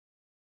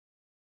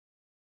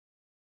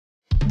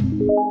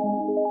Well,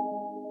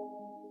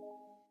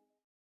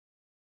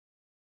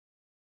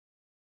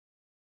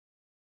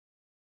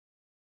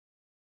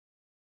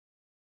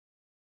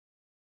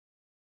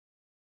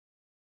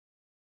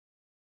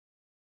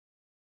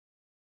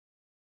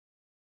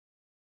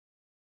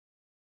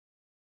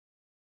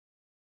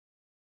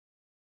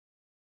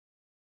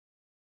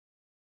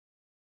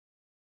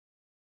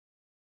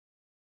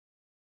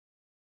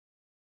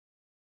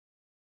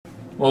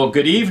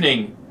 good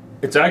evening.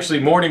 It's actually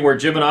morning where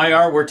Jim and I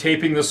are. We're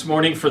taping this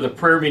morning for the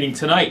prayer meeting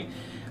tonight.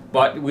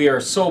 But we are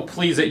so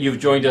pleased that you've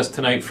joined us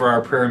tonight for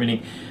our prayer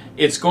meeting.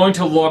 It's going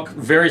to look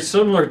very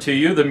similar to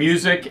you. The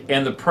music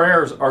and the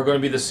prayers are going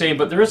to be the same,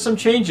 but there are some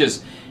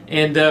changes.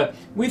 And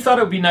we thought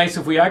it would be nice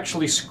if we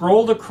actually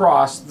scrolled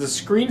across the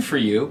screen for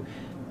you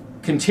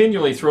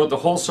continually throughout the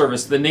whole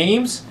service the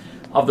names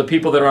of the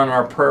people that are on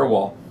our prayer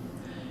wall.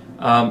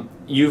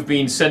 You've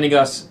been sending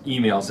us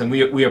emails, and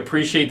we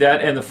appreciate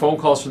that, and the phone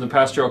calls from the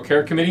Pastoral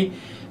Care Committee,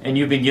 and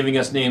you've been giving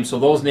us names. So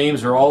those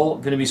names are all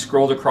going to be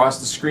scrolled across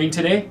the screen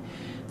today.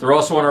 They're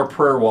also on our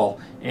prayer wall,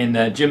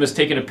 and Jim has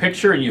taken a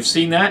picture, and you've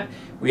seen that.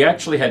 We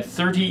actually had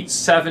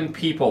 37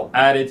 people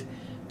added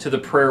to the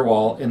prayer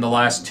wall in the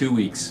last 2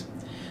 weeks.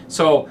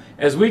 So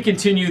as we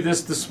continue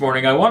this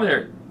morning, I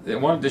wanted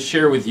to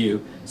share with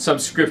you some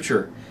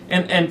scripture.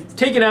 And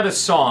taken out of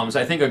Psalms,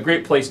 I think a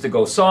great place to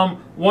go.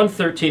 Psalm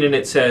 113, and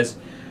it says,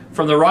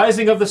 "From the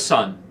rising of the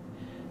sun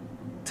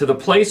to the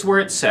place where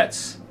it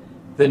sets,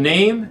 the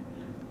name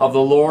of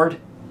the Lord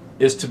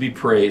is to be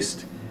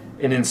praised."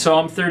 And in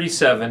Psalm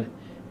 37,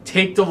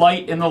 "Take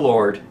delight in the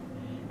Lord,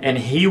 and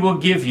He will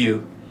give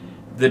you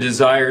the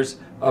desires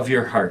of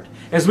your heart."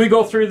 As we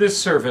go through this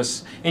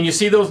service, and you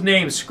see those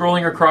names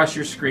scrolling across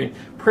your screen,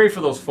 pray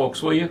for those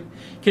folks, will you?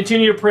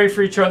 Continue to pray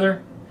for each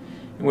other,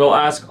 and we'll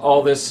ask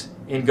all this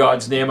in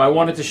God's name. I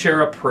wanted to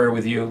share a prayer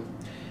with you.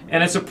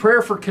 And it's a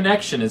prayer for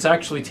connection. It's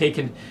actually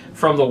taken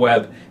from the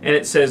web. And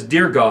it says,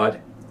 "Dear God,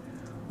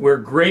 we're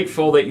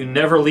grateful that you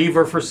never leave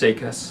or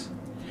forsake us.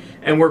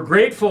 And we're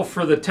grateful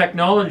for the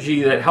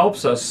technology that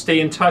helps us stay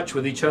in touch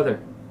with each other.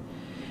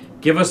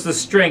 Give us the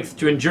strength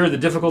to endure the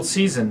difficult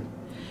season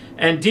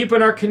and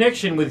deepen our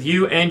connection with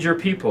you and your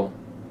people.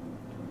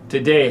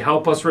 Today,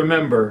 help us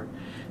remember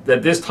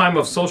that this time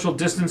of social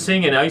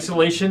distancing and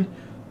isolation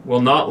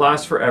will not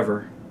last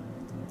forever.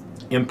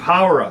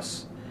 Empower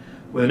us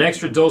with an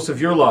extra dose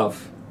of your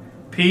love,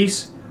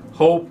 peace,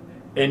 hope,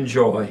 and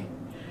joy.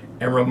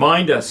 And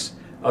remind us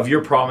of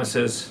your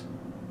promises.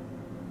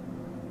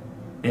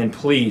 And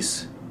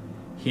please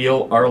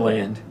heal our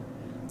land."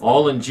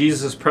 All in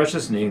Jesus'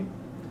 precious name.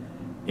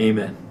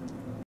 Amen.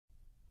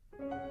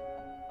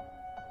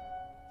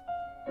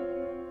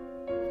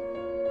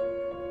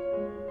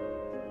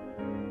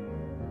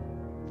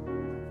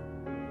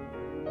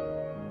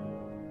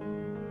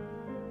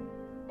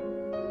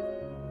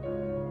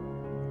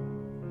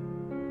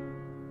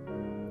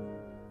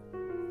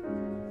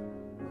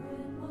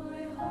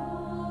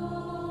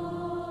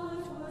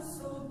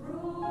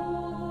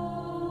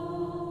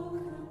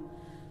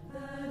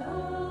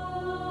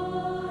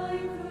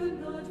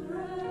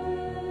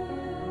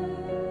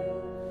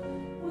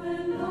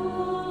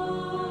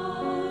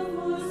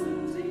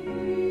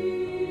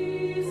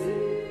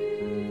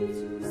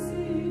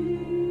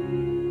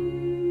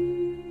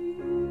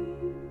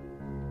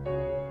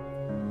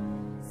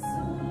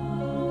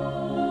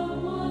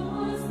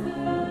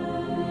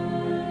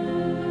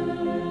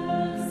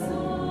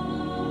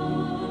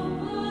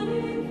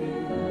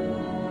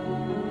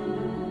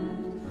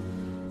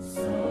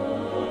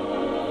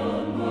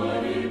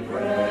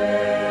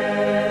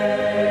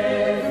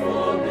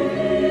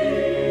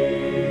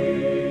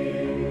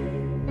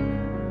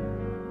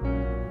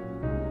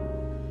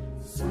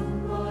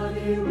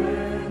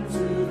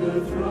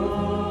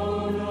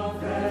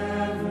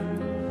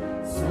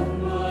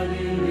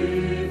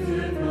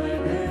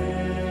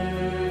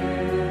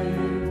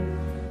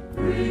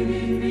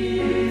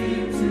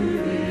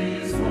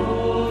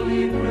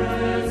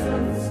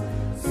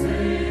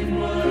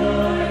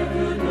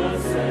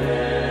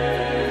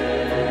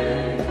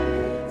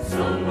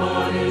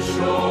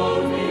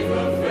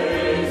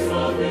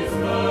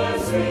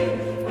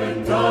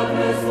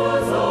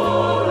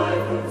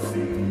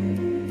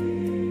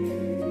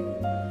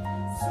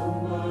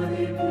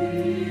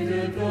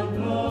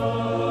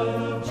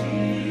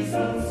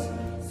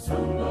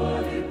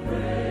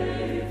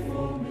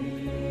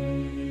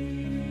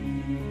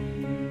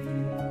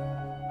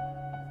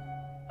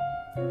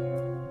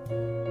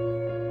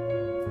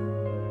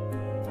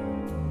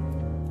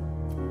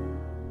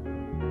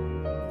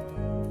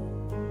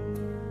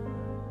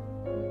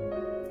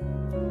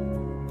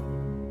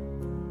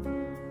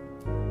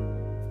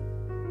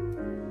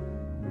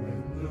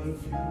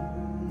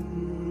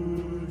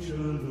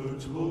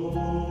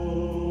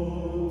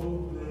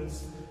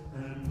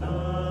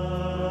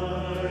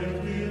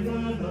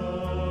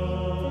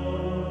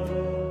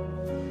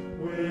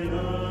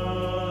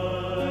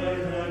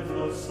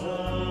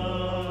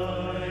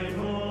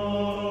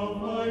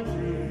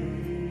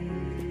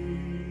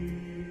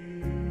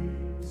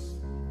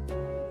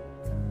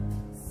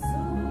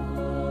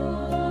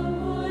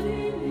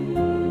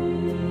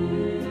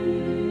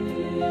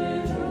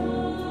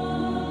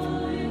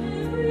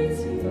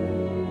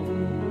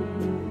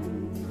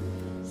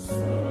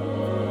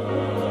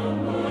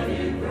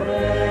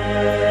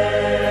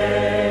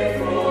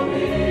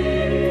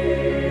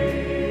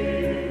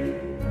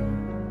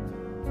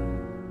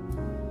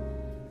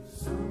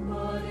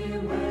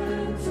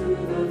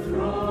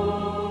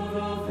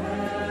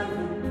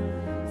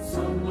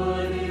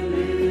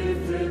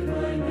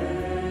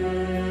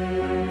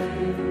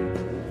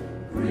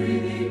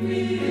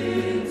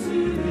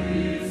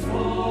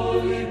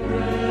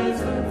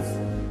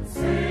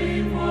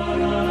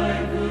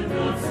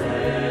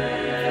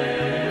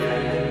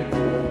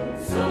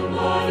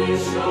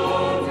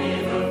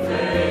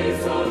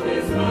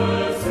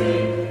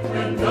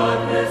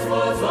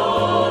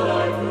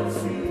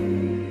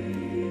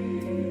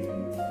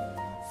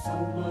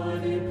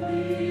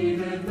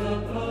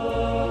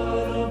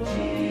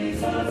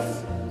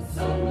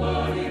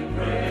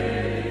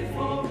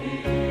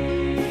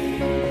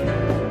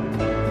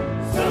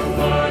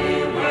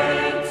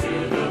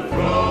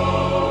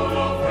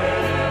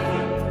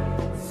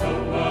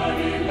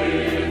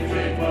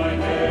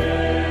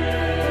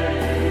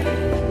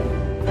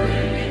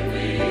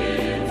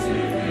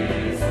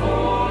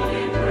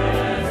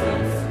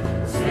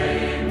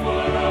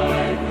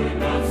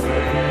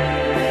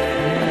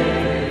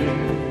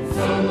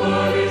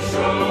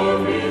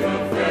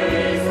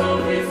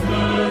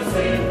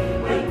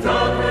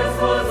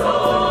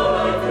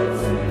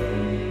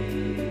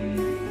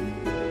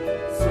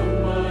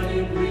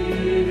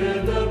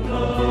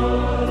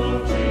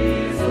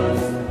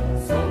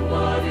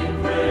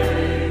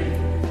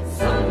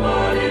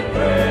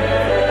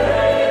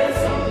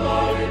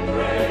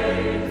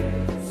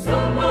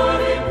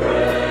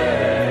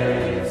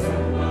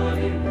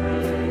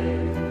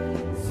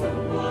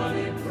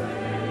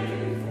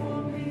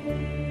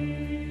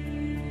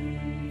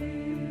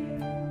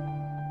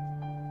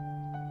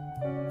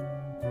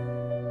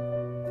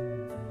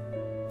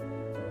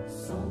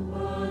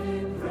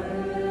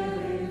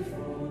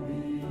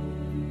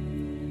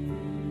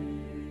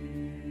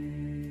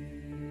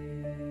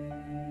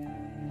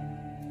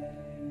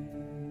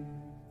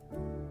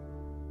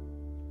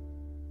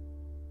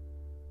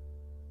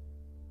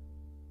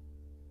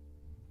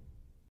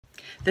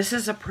 This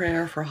is a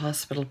prayer for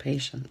hospital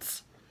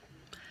patients.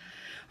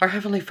 Our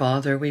Heavenly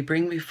Father, we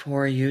bring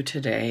before you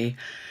today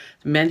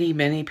many,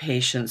 many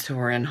patients who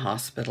are in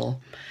hospital.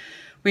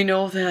 We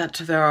know that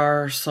there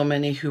are so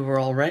many who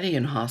are already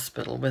in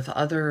hospital with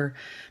other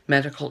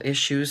medical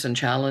issues and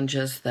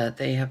challenges that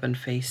they have been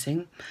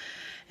facing.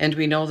 And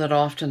we know that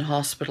often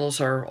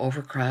hospitals are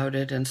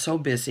overcrowded and so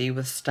busy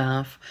with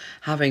staff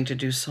having to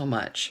do so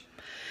much.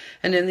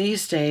 And in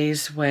these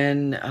days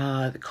when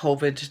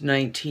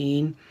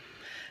COVID-19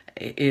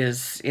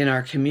 is in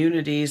our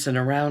communities and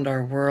around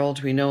our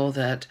world, we know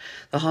that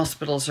the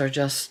hospitals are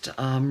just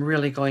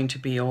really going to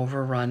be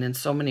overrun in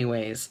so many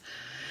ways.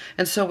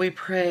 And so we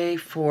pray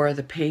for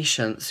the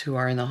patients who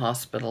are in the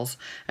hospitals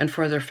and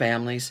for their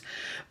families.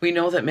 We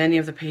know that many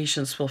of the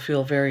patients will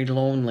feel very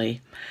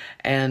lonely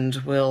and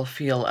will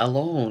feel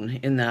alone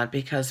in that,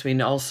 because we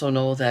also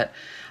know that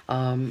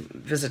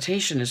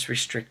visitation is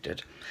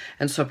restricted.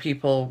 And so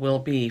people will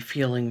be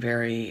feeling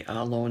very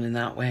alone in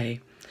that way.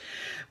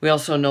 We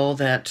also know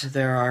that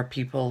there are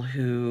people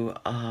who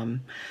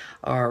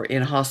are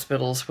in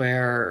hospitals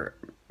where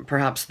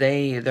perhaps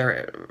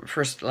their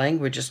first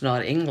language is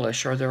not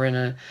English, or they're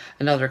in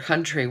another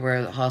country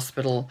where the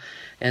hospital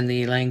and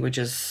the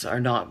languages are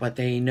not what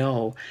they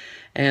know.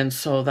 And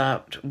so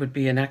that would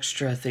be an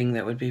extra thing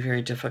that would be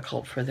very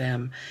difficult for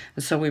them.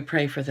 And so we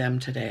pray for them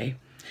today.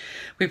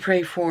 We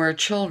pray for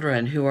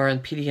children who are in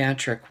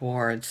pediatric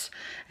wards,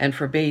 and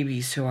for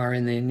babies who are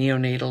in the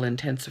neonatal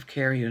intensive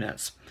care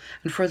units,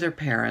 and for their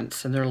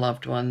parents and their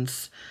loved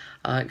ones,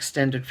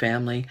 extended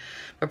family,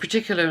 but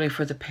particularly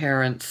for the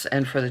parents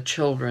and for the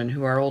children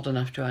who are old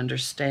enough to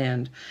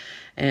understand.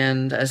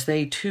 And as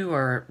they too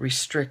are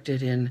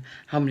restricted in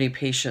how many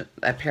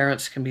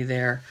parents can be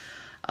there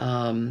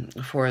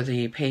for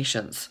the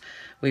patients,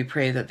 we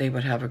pray that they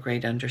would have a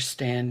great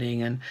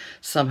understanding and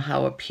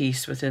somehow a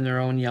peace within their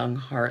own young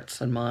hearts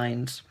and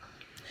minds.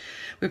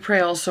 We pray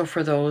also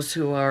for those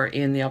who are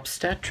in the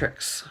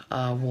obstetrics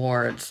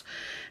wards.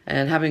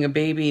 And having a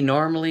baby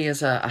normally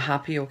is a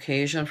happy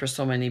occasion for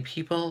so many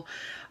people.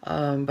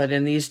 But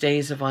in these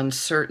days of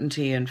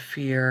uncertainty and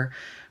fear,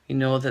 we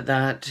know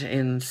that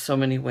in so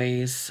many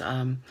ways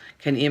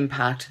can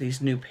impact these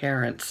new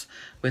parents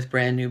with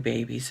brand new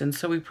babies. And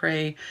so we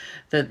pray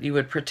that you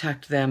would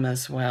protect them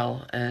as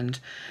well, and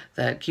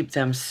that keep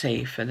them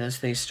safe. And as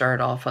they start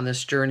off on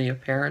this journey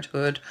of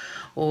parenthood,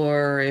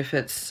 or if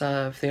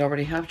they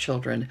already have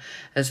children,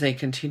 as they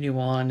continue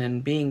on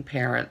in being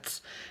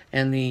parents,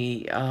 and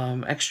the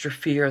extra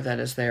fear that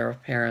is there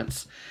of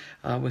parents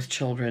with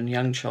children,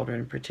 young children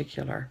in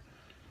particular.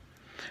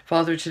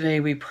 Father, today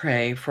we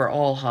pray for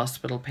all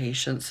hospital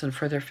patients and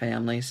for their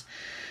families.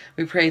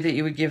 We pray that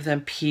you would give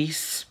them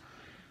peace,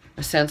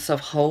 a sense of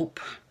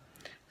hope,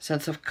 a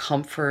sense of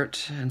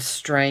comfort and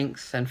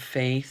strength and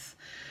faith.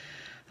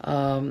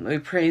 We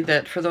pray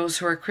that for those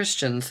who are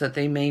Christians, that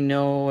they may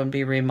know and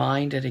be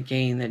reminded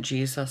again that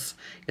Jesus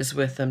is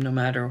with them no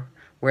matter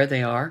where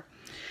they are,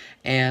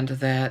 and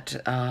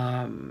that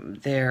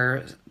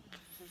their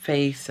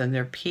faith and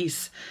their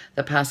peace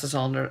that passes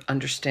all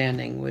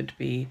understanding would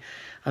be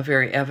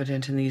very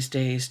evident in these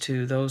days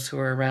to those who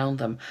are around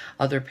them,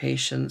 other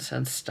patients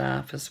and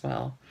staff as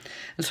well.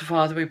 And so,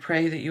 Father, we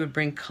pray that you would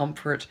bring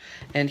comfort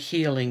and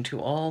healing to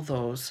all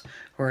those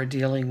who are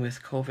dealing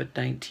with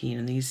COVID-19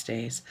 in these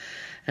days.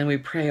 And we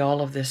pray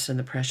all of this in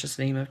the precious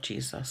name of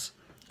Jesus.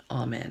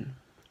 Amen.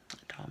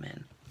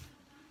 Amen.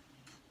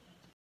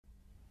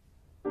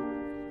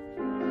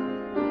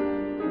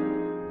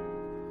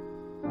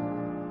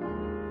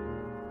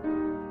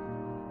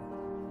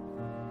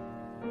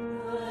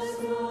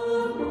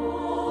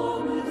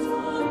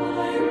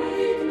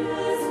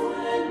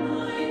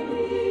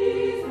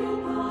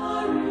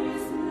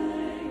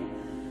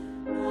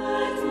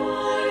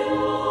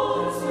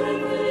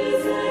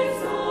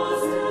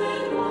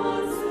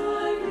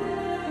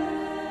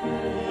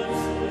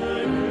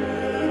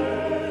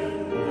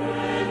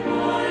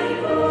 Bye.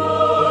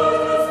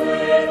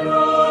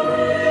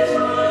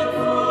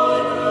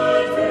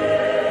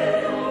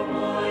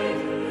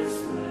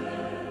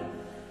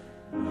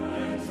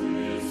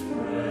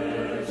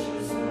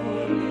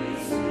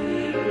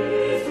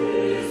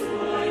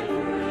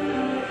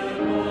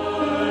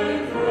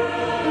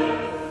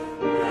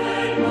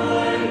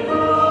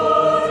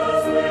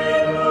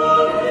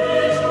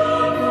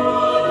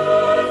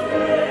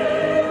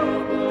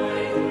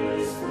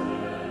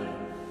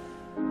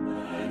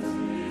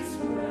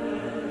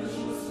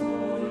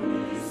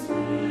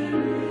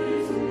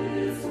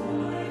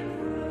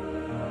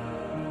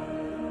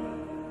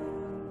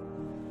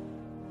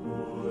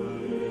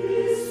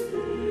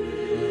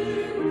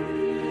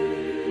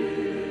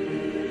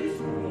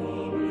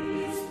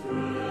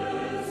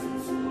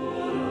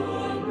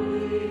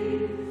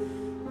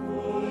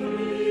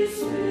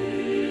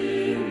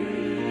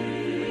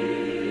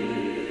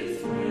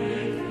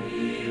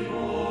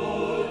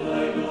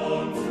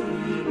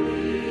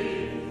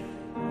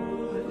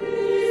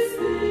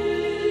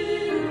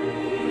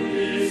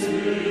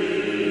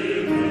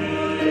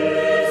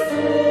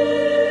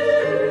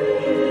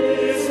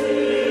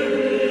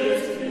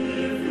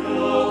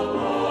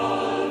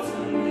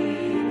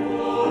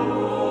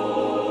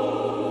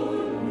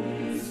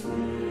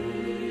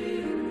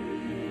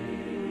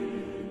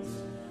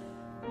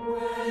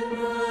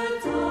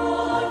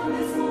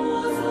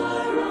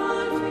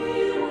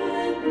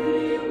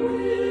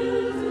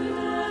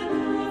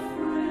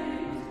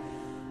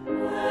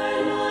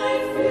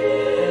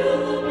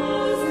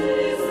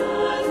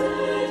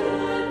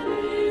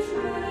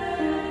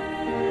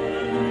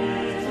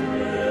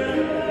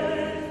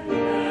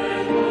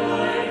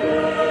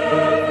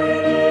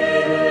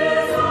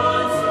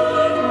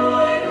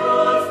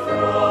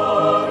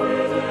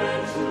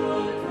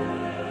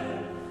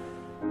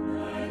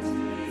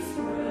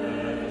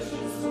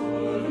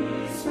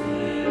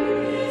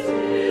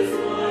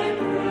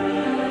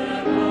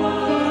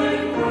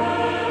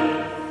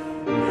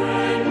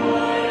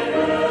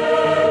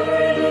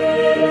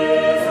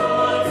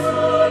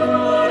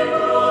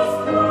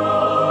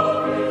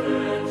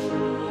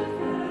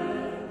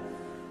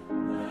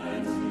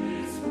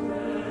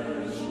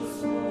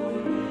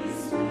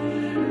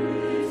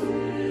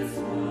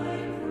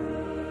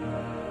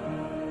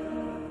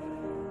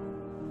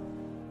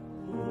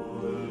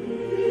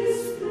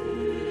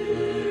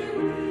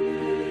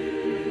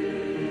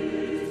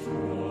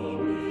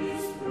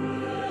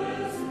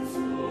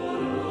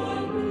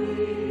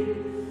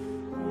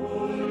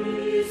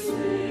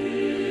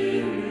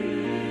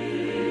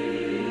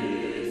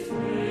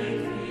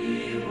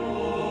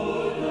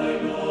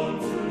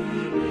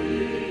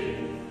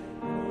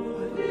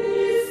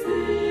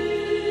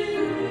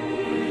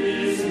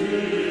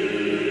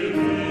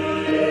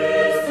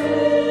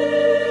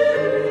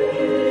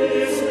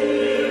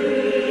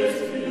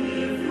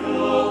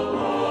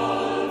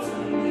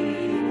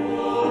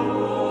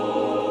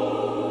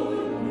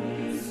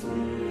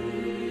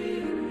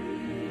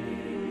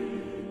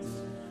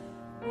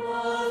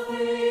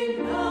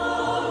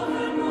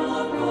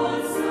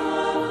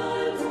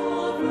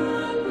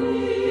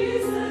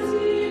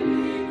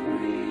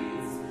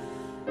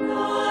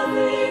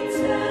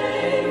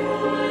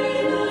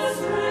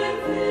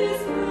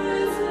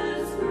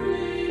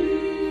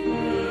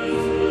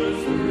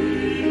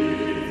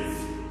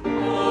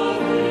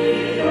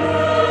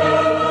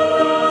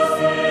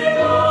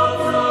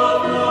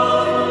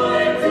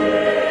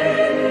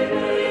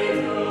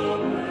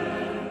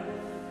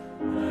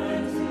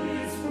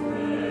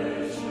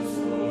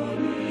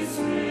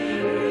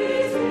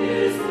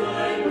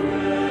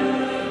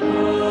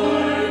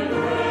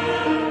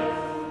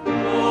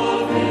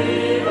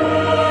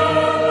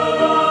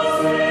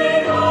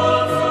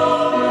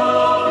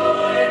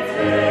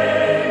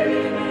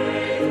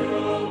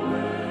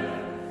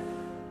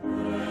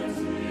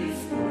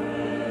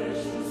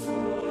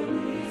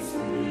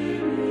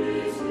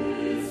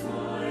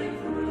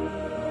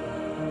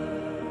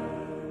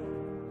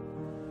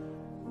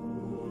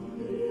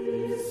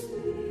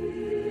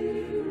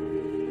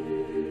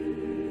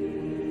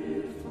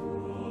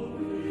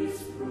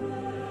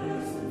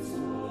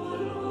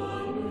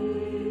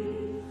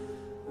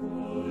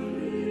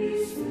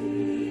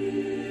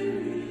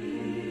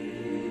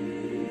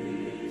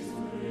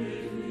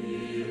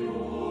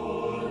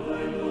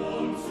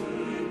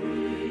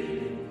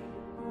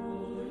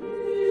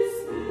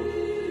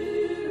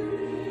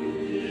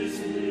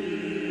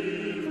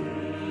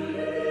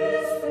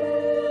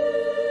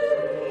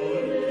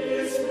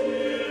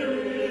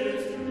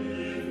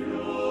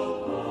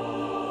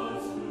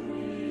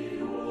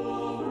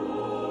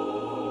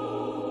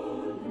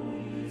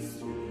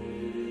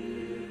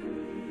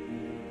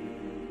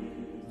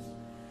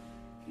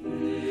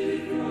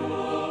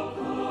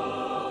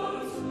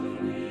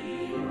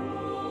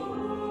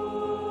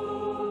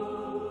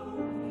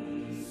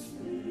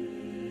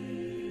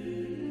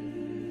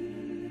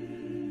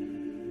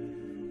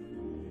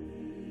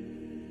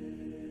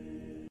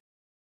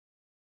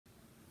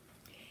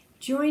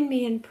 Join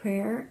me in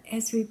prayer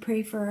as we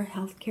pray for our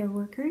healthcare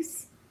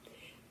workers.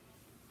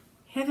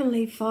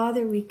 Heavenly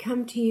Father, we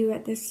come to you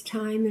at this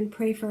time and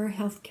pray for our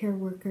healthcare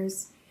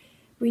workers.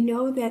 We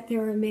know that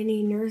there are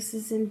many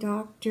nurses and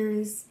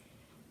doctors,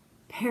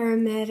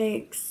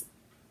 paramedics,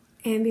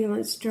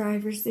 ambulance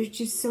drivers. There's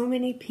just so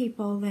many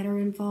people that are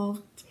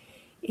involved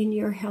in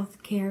your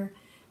healthcare.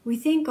 We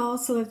think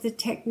also of the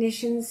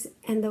technicians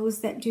and those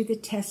that do the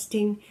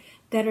testing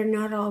that are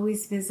not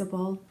always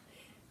visible.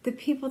 The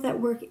people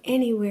that work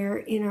anywhere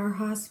in our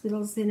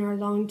hospitals, in our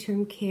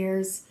long-term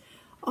cares,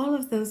 all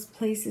of those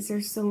places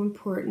are so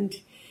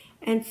important.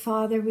 And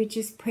Father, we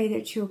just pray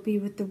that you'll be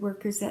with the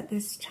workers at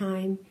this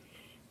time.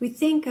 We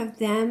think of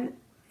them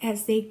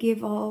as they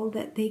give all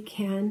that they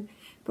can,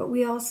 but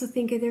we also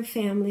think of their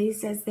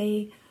families as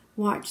they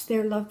watch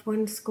their loved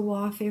ones go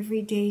off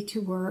every day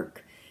to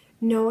work,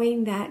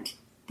 knowing that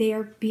they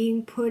are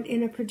being put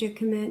in a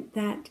predicament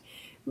that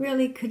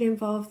really could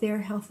involve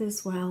their health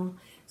as well.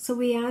 So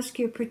we ask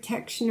your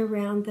protection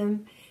around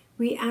them.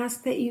 We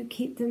ask that you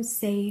keep them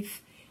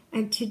safe.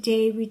 And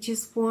today we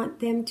just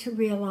want them to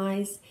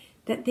realize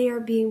that they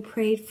are being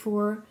prayed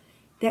for,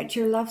 that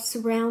your love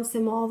surrounds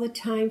them all the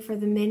time for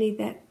the many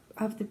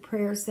of the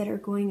prayers that are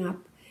going up.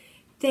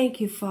 Thank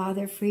you,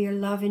 Father, for your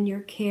love and your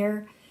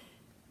care,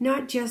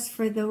 not just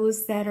for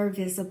those that are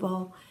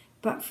visible,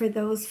 but for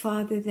those,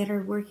 Father, that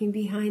are working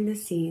behind the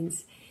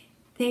scenes.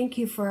 Thank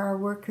you for our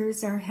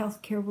workers, our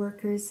healthcare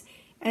workers,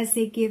 as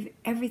they give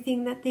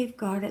everything that they've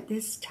got at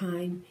this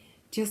time.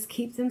 Just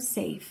keep them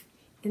safe.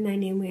 In thy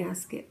name we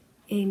ask it.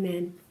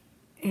 Amen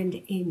and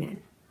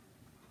amen.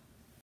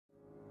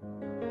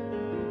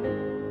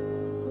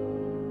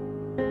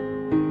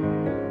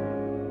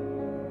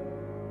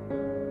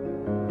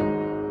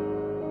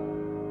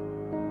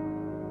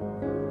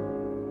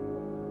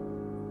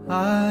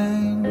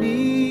 I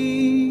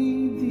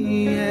need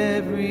thee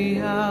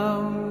every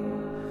hour,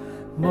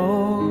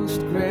 most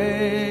gracious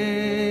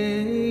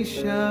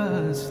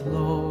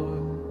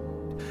Lord.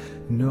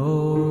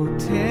 No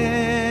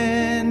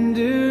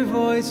tender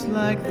voice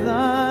like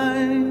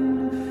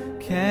thine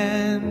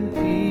can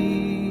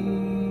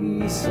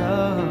peace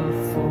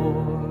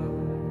afford.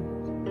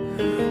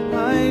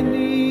 I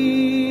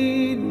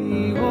need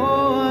thee,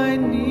 oh, I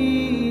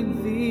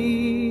need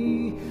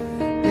thee.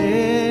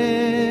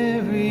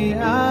 Every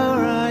hour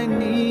I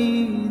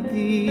need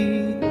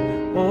thee.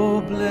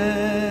 Oh,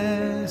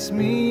 bless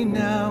me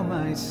now,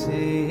 my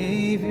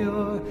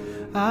Savior.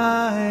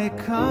 I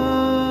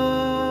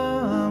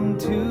come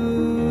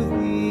to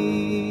thee.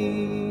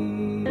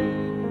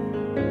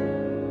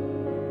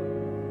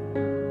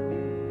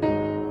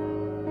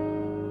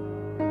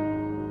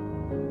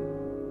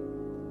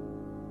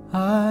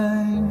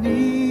 I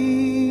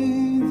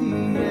need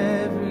thee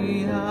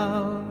every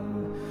hour.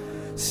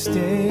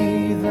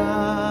 Stay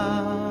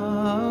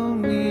thou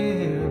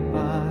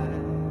nearby.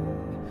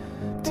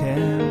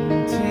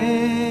 Temptations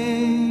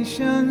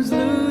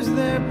lose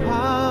their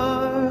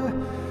power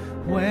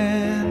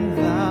when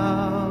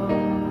thou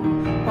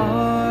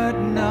art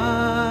nigh.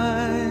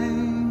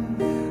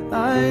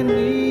 I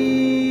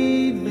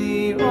need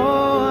thee,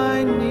 oh,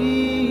 I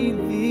need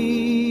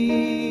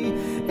thee.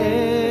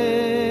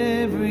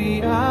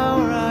 Every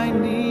hour I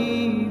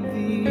need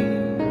thee.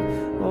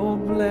 Oh,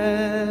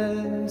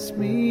 bless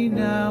me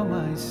now,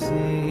 my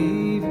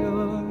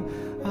Savior.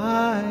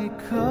 I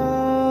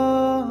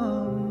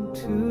come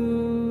to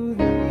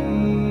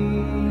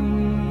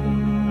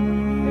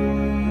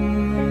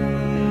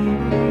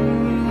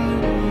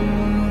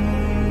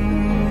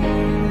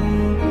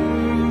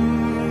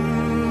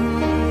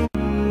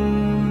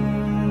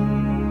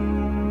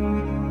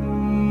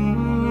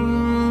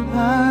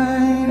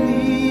I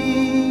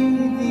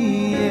need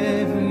thee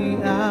every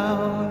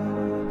hour,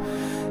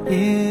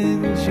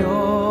 in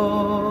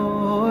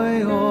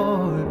joy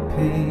or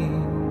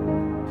pain.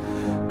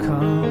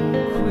 Come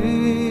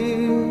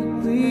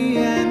quickly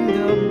and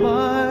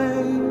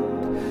abide,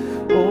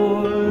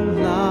 or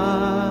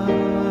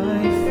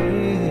life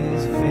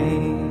is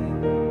vain.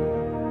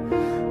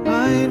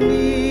 I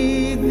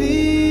need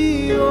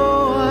thee,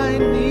 oh, I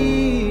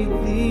need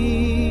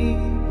thee.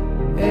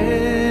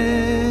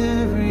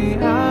 Every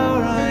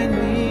hour I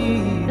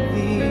need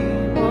thee.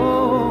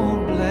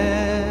 Oh,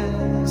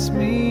 bless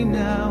me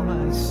now,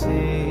 my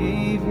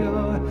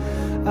Savior.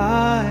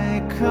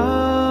 I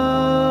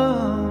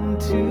come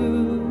to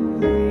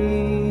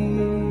thee.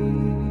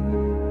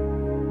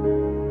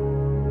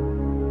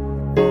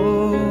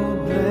 Oh,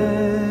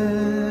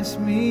 bless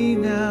me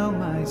now,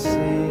 my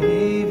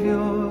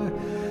Savior.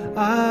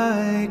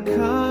 I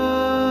come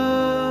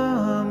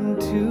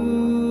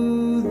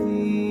to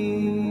thee.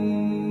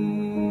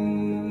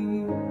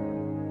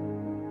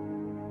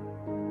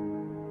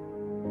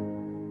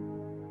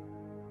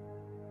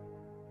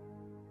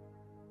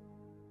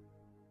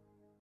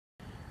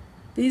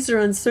 These are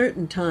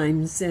uncertain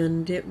times,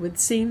 and it would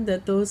seem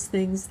that those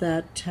things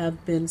that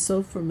have been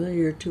so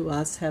familiar to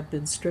us have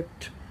been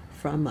stripped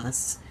from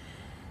us.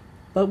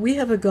 But we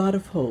have a God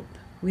of hope.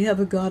 We have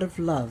a God of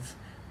love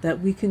that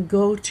we can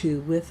go to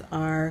with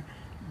our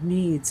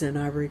needs and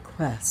our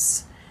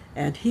requests.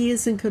 and He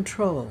is in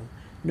control.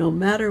 No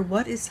matter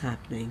what is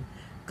happening,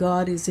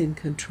 God is in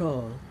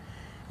control.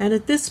 And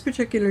at this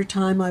particular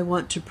time, I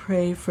want to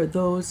pray for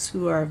those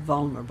who are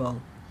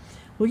vulnerable.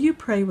 Will you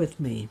pray with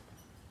me?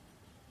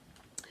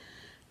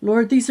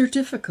 Lord, these are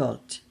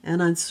difficult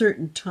and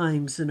uncertain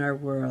times in our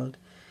world.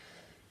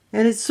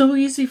 And it's so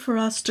easy for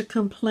us to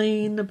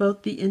complain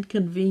about the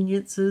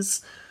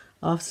inconveniences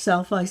of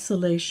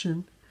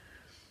self-isolation,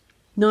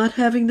 not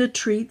having the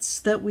treats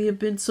that we have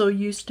been so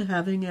used to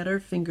having at our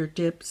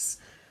fingertips,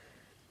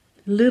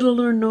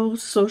 little or no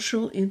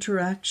social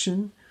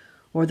interaction,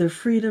 or the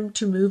freedom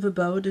to move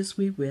about as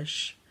we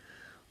wish.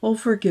 Oh,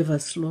 forgive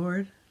us,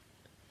 Lord.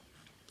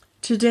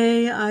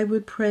 Today I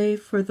would pray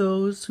for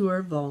those who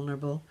are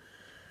vulnerable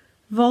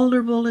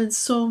in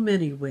so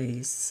many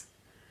ways.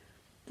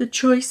 The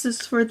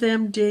choices for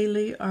them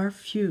daily are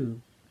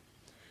few.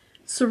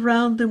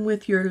 Surround them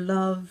with your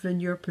love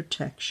and your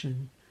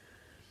protection.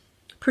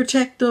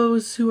 Protect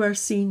those who are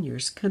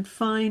seniors,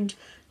 confined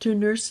to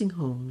nursing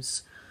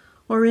homes,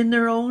 or in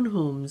their own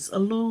homes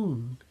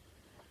alone.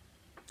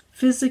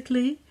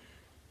 Physically,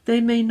 they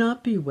may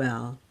not be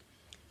well,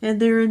 and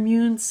their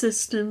immune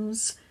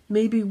systems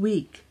may be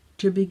weak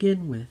to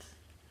begin with.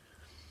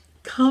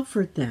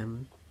 Comfort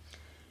them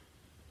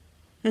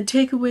and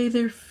take away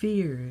their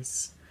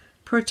fears.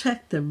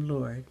 Protect them,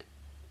 Lord.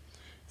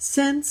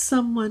 Send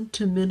someone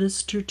to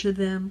minister to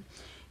them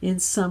in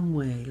some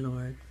way,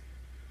 Lord.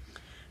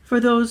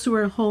 For those who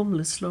are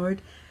homeless,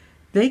 Lord,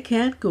 they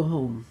can't go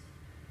home.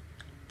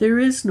 There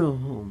is no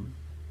home.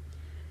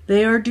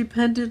 They are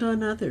dependent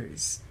on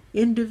others,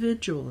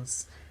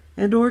 individuals,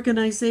 and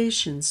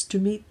organizations to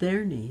meet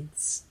their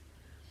needs.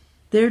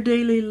 Their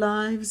daily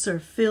lives are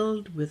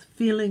filled with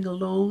feeling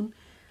alone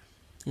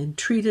and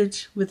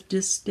treated with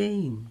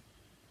disdain.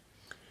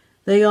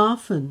 They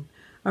often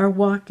are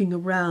walking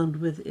around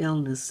with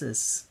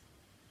illnesses.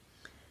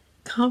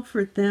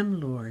 Comfort them,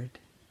 Lord.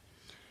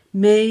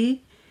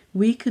 May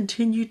we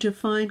continue to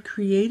find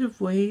creative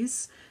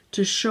ways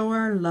to show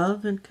our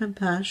love and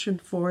compassion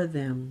for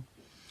them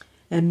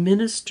and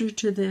minister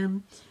to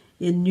them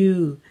in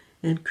new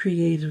and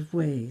creative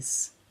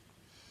ways.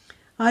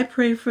 I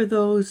pray for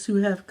those who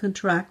have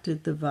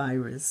contracted the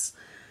virus,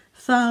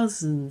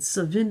 thousands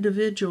of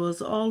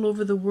individuals all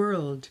over the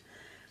world,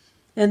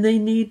 and they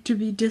need to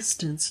be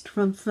distanced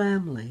from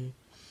family.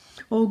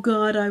 Oh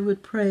God, I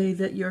would pray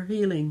that your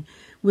healing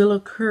will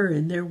occur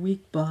in their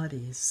weak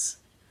bodies.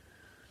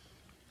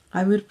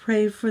 I would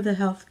pray for the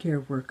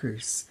healthcare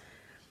workers,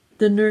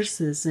 the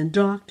nurses and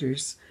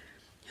doctors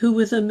who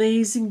with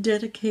amazing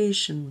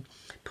dedication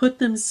put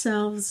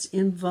themselves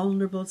in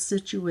vulnerable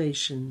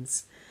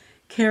situations,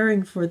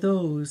 caring for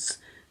those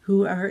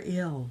who are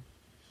ill.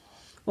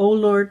 O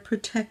Lord,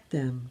 protect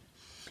them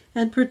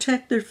and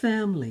protect their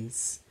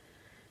families.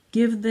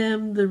 Give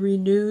them the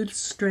renewed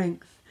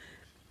strength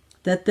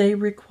that they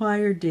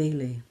require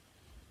daily.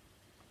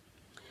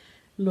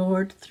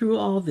 Lord, through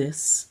all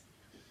this,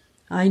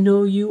 I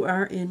know you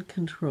are in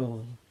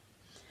control.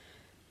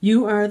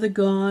 You are the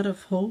God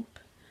of hope,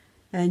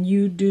 and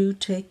you do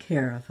take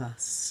care of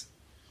us.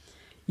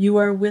 You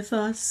are with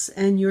us,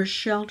 and your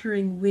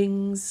sheltering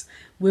wings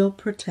will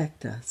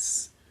protect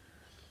us.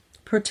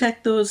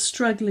 Protect those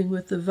struggling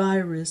with the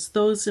virus,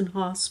 those in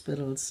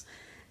hospitals,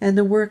 and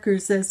the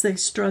workers as they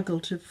struggle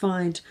to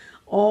find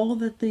all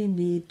that they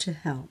need to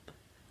help.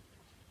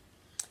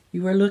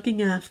 You are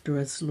looking after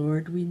us,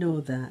 Lord, we know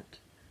that.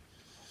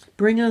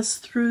 Bring us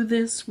through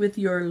this with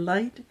your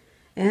light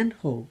and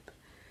hope,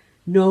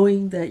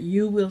 knowing that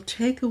you will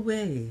take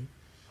away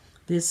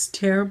this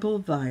terrible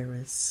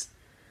virus.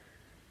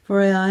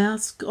 For I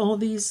ask all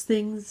these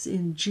things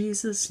in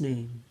Jesus'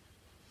 name.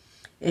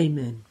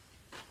 Amen.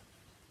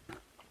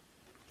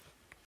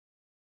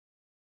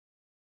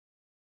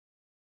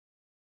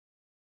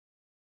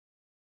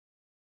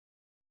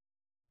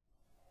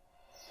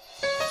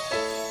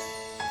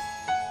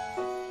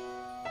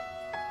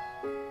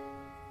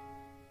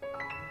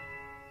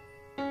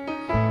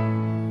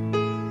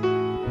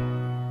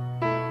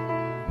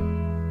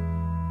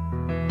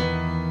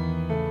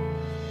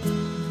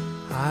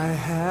 I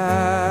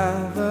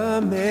have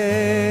a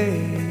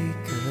maker.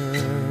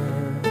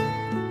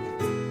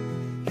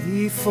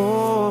 He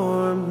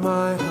formed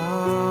my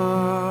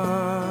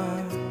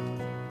heart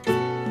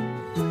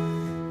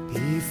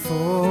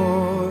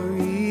before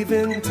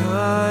even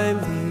time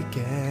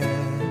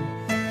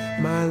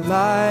began. My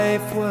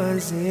life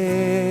was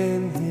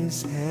in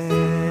his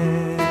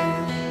hand.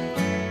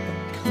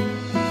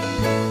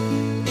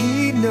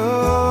 He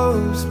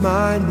knows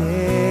my name.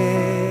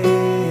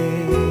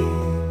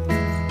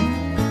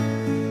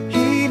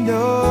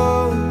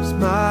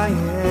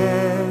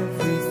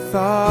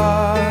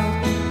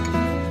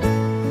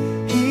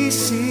 He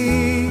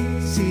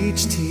sees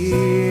each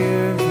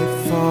tear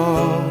that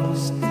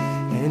falls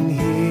and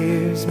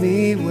hears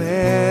me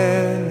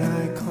when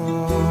I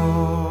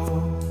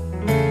call.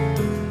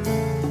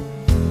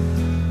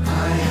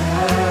 I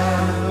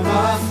have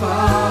a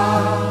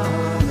Father.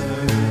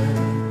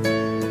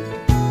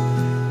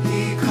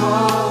 He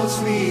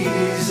calls me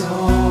his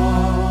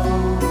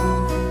own.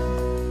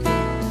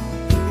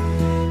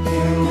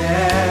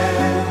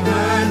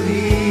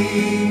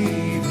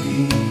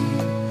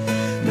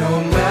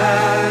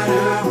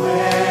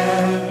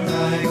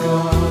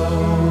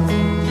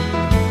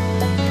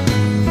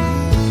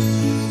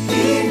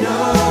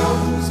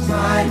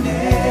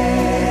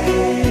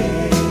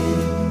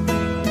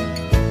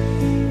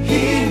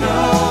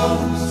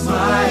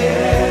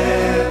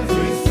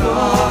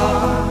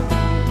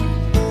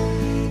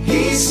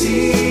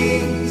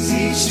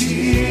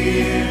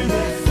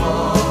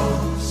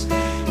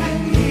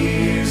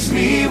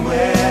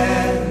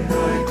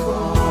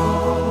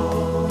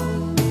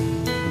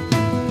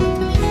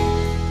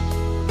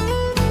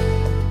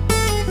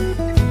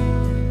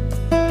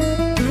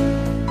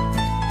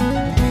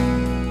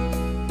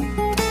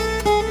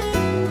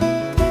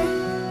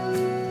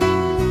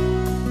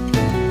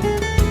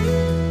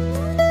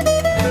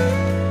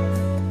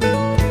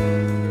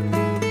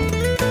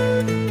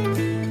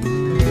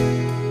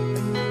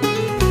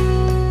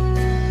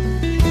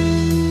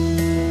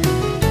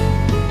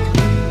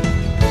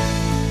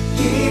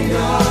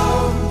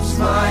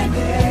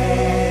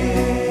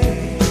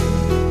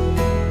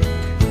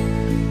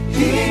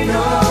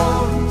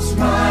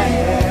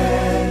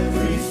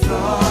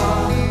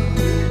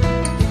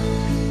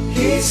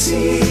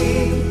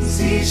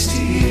 sees each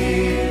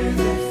tear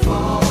that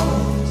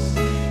falls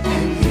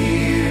and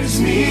hears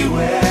me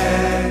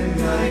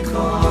when I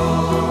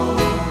call.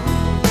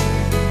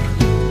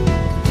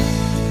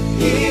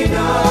 He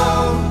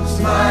knows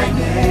my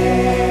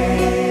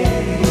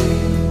name.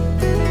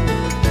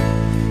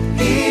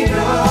 He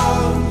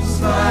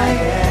knows my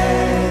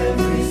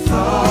every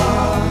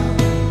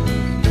thought.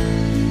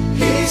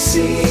 He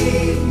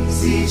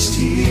sees each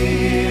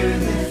tear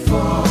that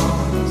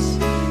falls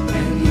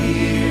and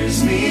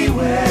hears me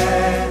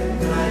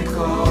when I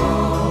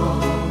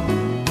call.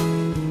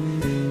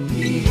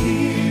 He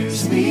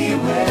hears me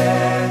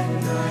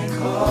when I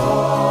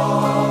call.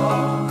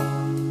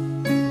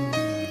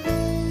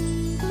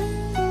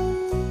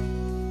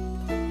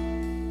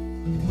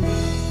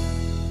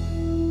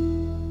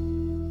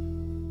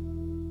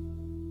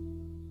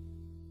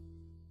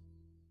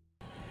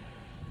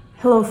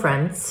 Hello,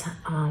 friends.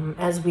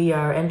 As we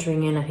are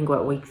entering in, I think,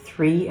 week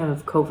 3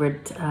 of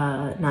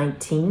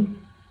COVID-19,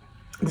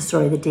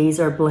 the days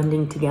are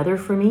blending together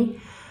for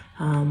me.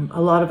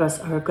 A lot of us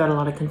have got a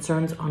lot of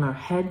concerns on our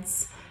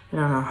heads and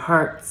on our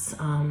hearts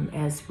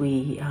as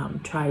we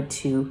try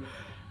to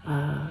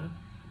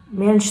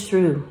manage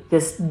through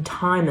this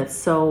time that's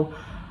so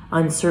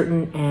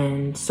uncertain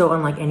and so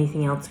unlike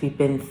anything else we've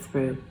been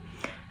through.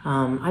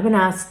 I've been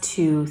asked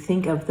to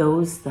think of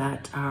those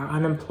that are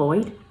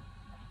unemployed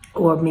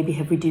or maybe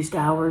have reduced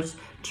hours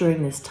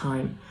during this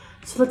time.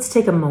 So let's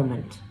take a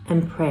moment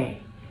and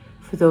pray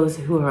for those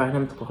who are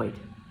unemployed.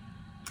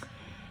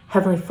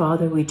 Heavenly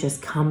Father, we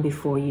just come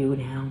before you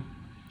now.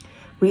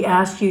 We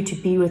ask you to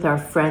be with our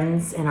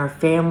friends and our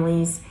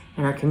families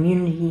and our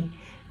community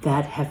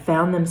that have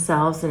found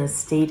themselves in a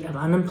state of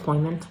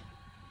unemployment,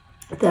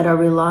 that are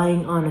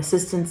relying on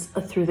assistance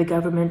through the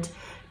government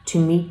to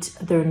meet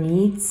their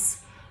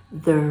needs,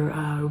 their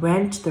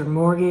rent, their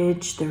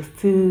mortgage, their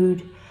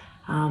food.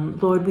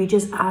 Lord, we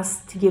just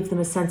ask to give them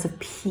a sense of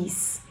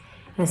peace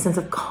and a sense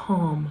of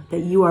calm, that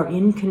you are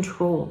in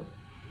control.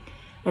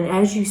 And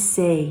as you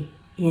say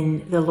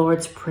in the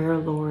Lord's Prayer,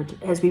 Lord,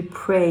 as we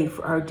pray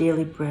for our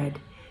daily bread,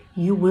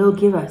 you will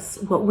give us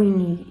what we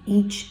need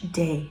each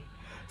day.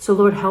 So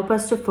Lord, help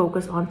us to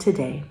focus on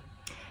today.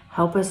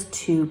 Help us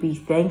to be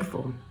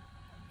thankful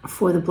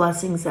for the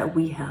blessings that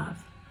we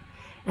have.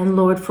 And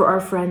Lord, for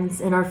our friends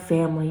and our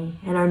family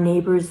and our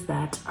neighbors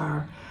that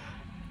are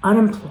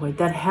unemployed,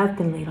 that have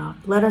been laid off,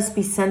 let us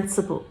be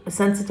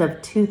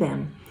sensitive to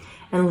them,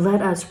 and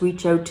let us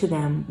reach out to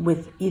them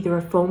with either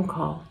a phone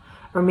call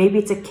or maybe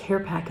it's a care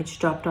package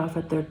dropped off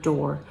at their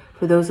door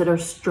for those that are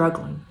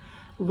struggling.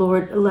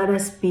 Lord, let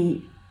us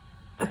be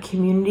a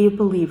community of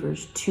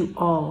believers to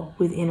all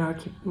within our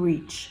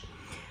reach.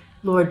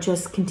 Lord,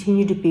 just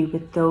continue to be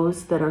with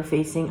those that are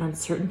facing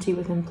uncertainty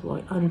with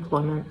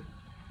unemployment,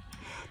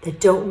 that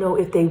don't know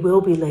if they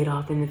will be laid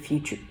off in the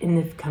future, in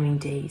the coming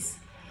days.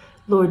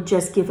 Lord,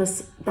 just give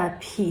us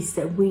that peace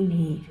that we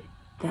need,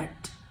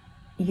 that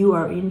you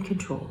are in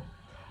control.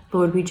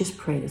 Lord, we just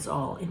pray this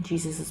all in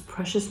Jesus'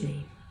 precious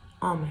name.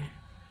 Amen.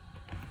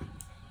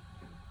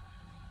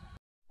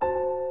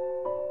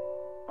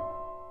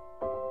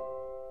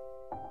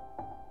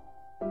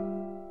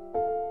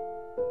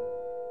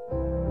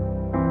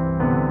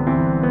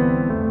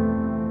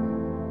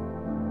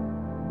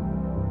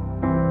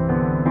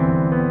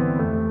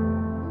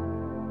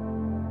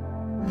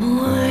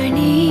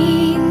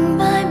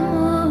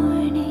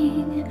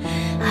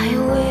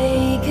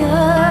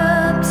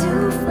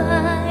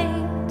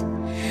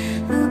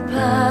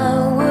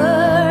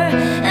 Power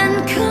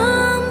and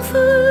comfort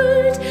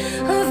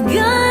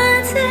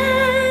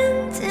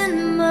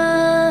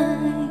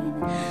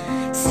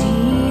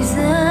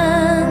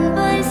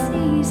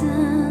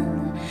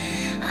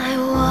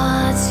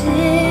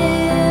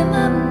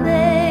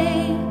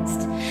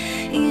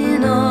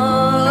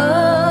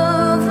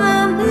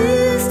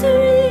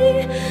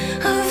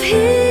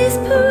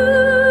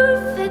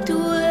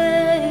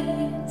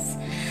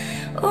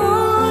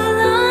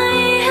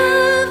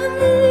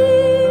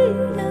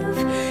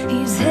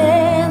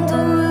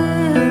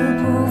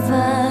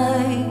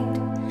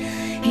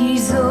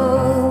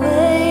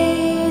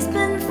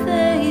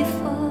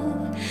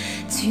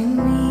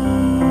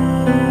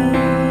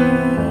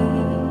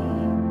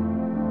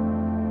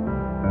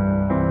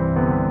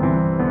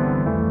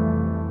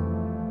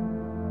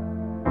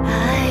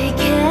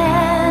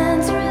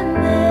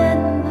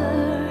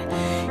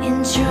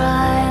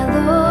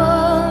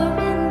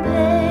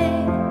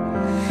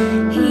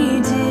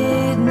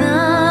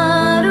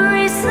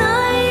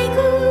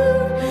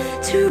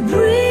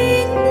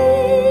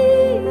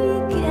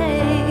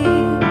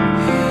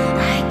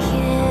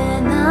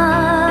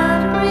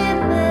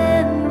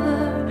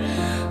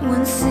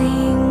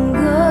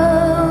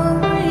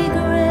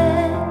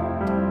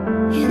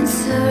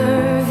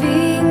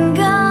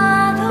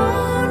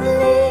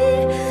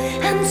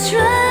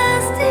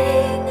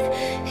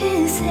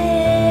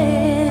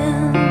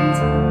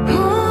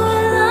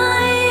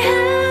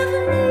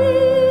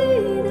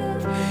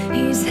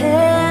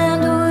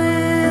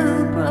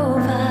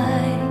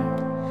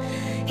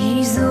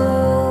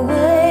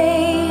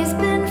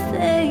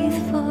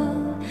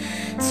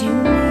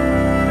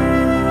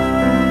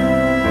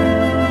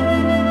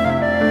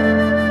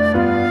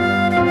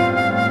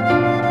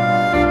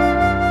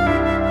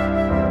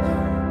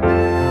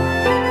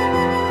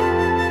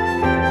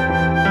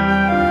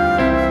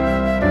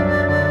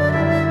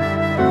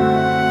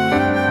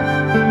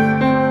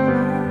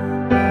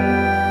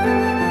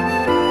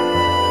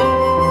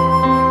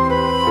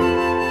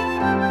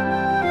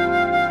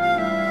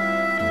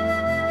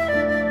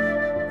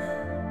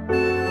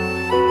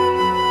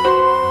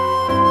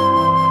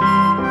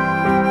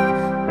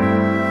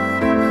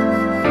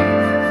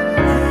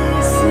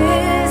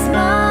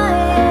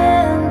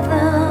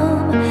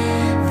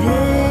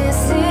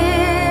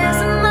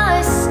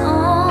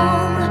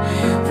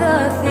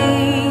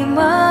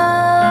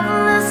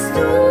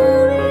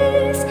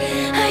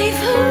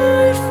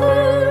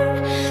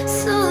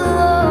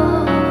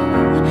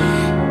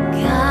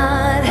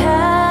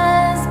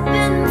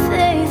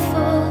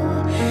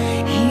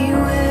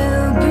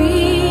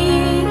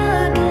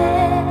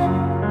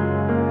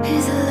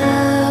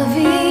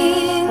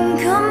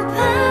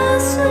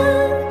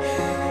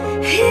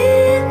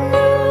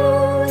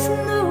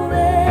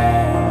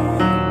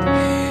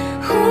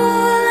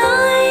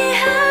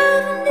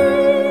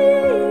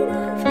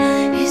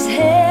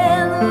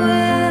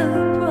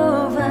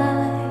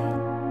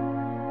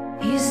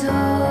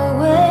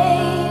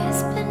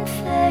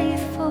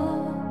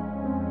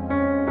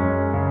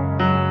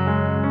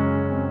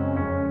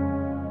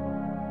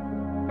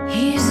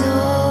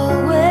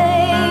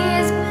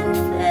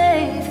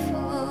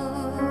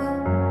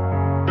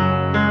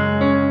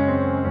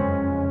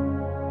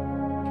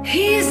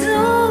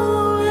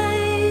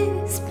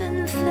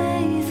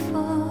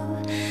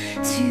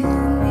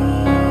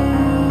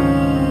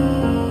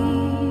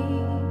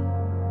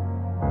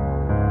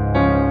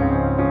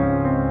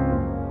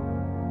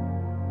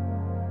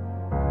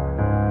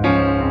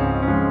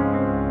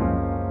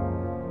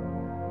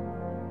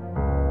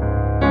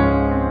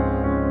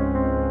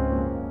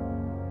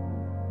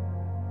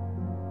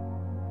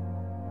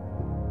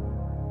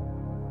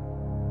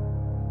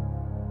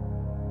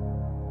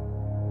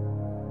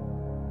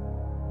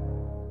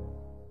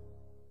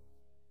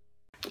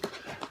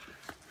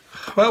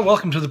Well,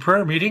 welcome to the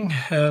prayer meeting.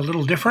 A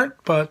little different,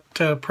 but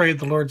pray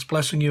the Lord's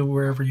blessing you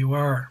wherever you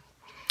are.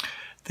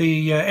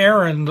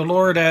 The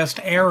Lord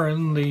asked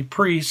Aaron, the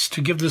priest,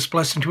 to give this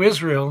blessing to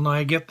Israel, and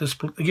I give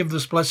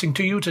this blessing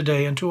to you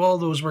today and to all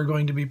those we're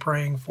going to be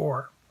praying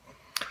for.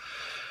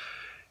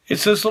 It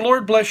says, "The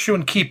Lord bless you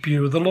and keep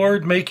you. The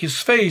Lord make his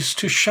face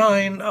to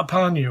shine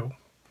upon you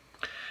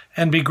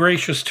and be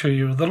gracious to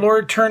you. The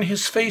Lord turn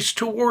his face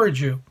toward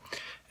you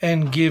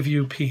and give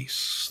you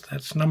peace."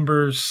 That's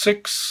Numbers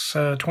 6,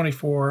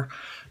 24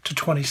 to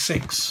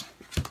 26.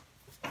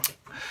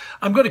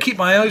 I'm going to keep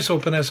my eyes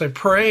open as I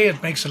pray.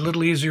 It makes it a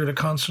little easier to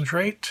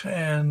concentrate.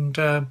 And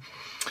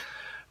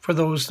for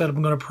those that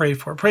I'm going to pray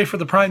for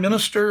the Prime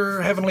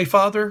Minister, Heavenly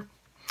Father.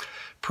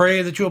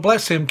 Pray that you will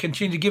bless him,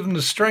 continue to give him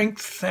the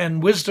strength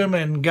and wisdom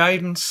and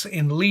guidance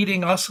in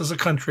leading us as a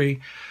country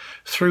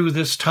through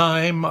this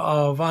time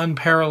of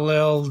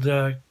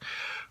unparalleled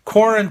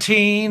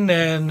quarantine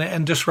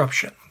and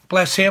disruption.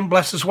 Bless him,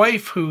 bless his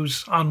wife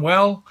who's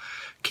unwell,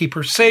 keep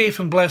her safe,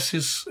 and bless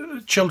his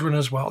children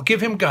as well.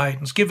 Give him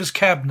guidance, give his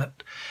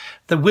cabinet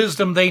the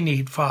wisdom they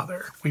need,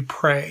 Father, we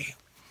pray.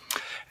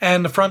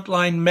 And the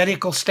frontline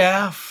medical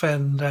staff,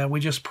 and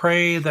we just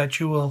pray that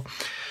you will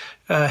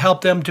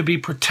help them to be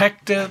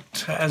protected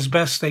as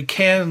best they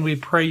can. We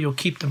pray you'll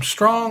keep them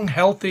strong,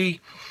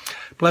 healthy.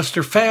 Bless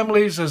their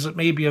families, as it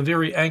may be a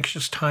very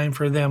anxious time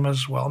for them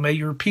as well. May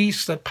your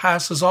peace that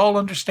passes all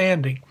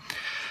understanding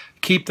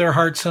keep their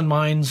hearts and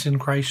minds in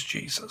Christ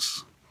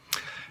Jesus.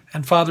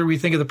 And Father, we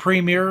think of the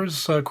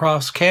premiers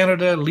across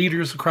Canada,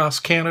 leaders across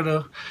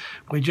Canada.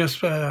 We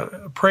just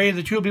pray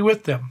that you'll be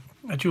with them,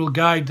 that you will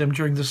guide them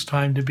during this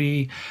time to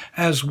be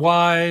as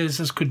wise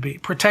as could be.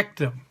 Protect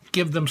them,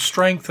 give them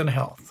strength and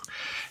health.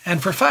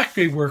 And for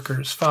factory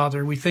workers,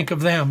 Father, we think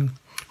of them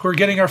who are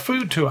getting our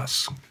food to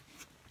us,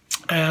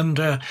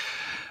 and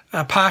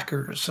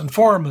packers and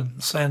foremen,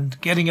 and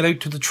getting it out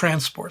to the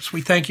transports.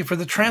 We thank you for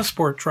the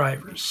transport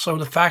drivers. So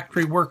the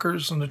factory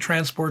workers and the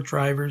transport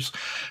drivers,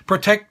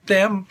 protect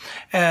them,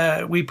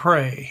 we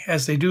pray,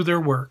 as they do their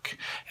work.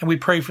 And we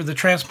pray for the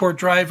transport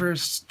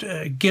drivers,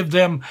 give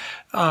them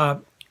a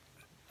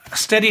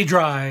steady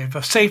drive,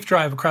 a safe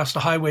drive across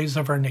the highways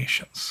of our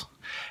nations.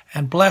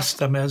 And bless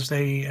them as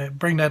they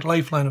bring that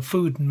lifeline of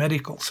food and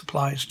medical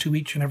supplies to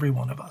each and every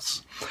one of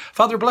us.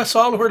 Father, bless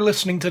all who are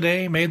listening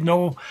today. May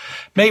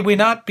we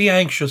not be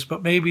anxious,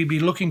 but may we be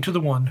looking to the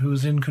one who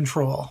is in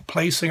control,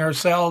 placing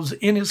ourselves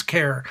in his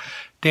care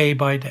day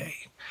by day.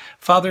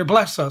 Father,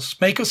 bless us.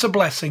 Make us a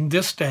blessing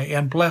this day,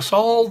 and bless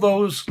all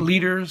those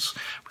leaders.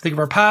 We think of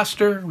our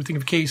pastor. We think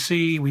of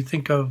KC. We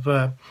think of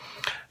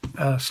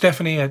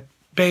Stephanie at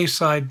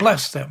Bayside.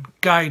 Bless them.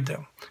 Guide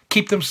them.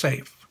 Keep them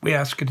safe. We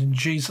ask it in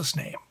Jesus'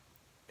 name.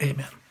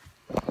 Amen.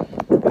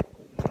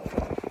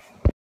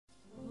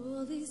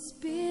 Holy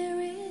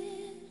Spirit,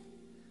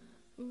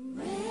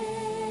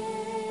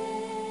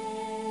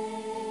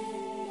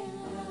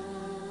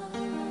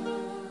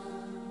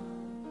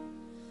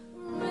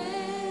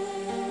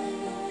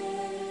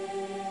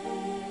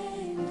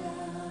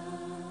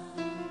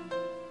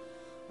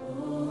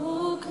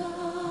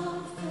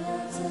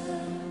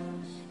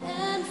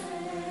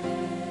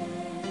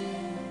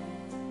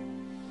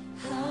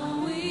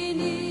 how we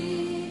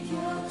need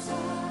your touch.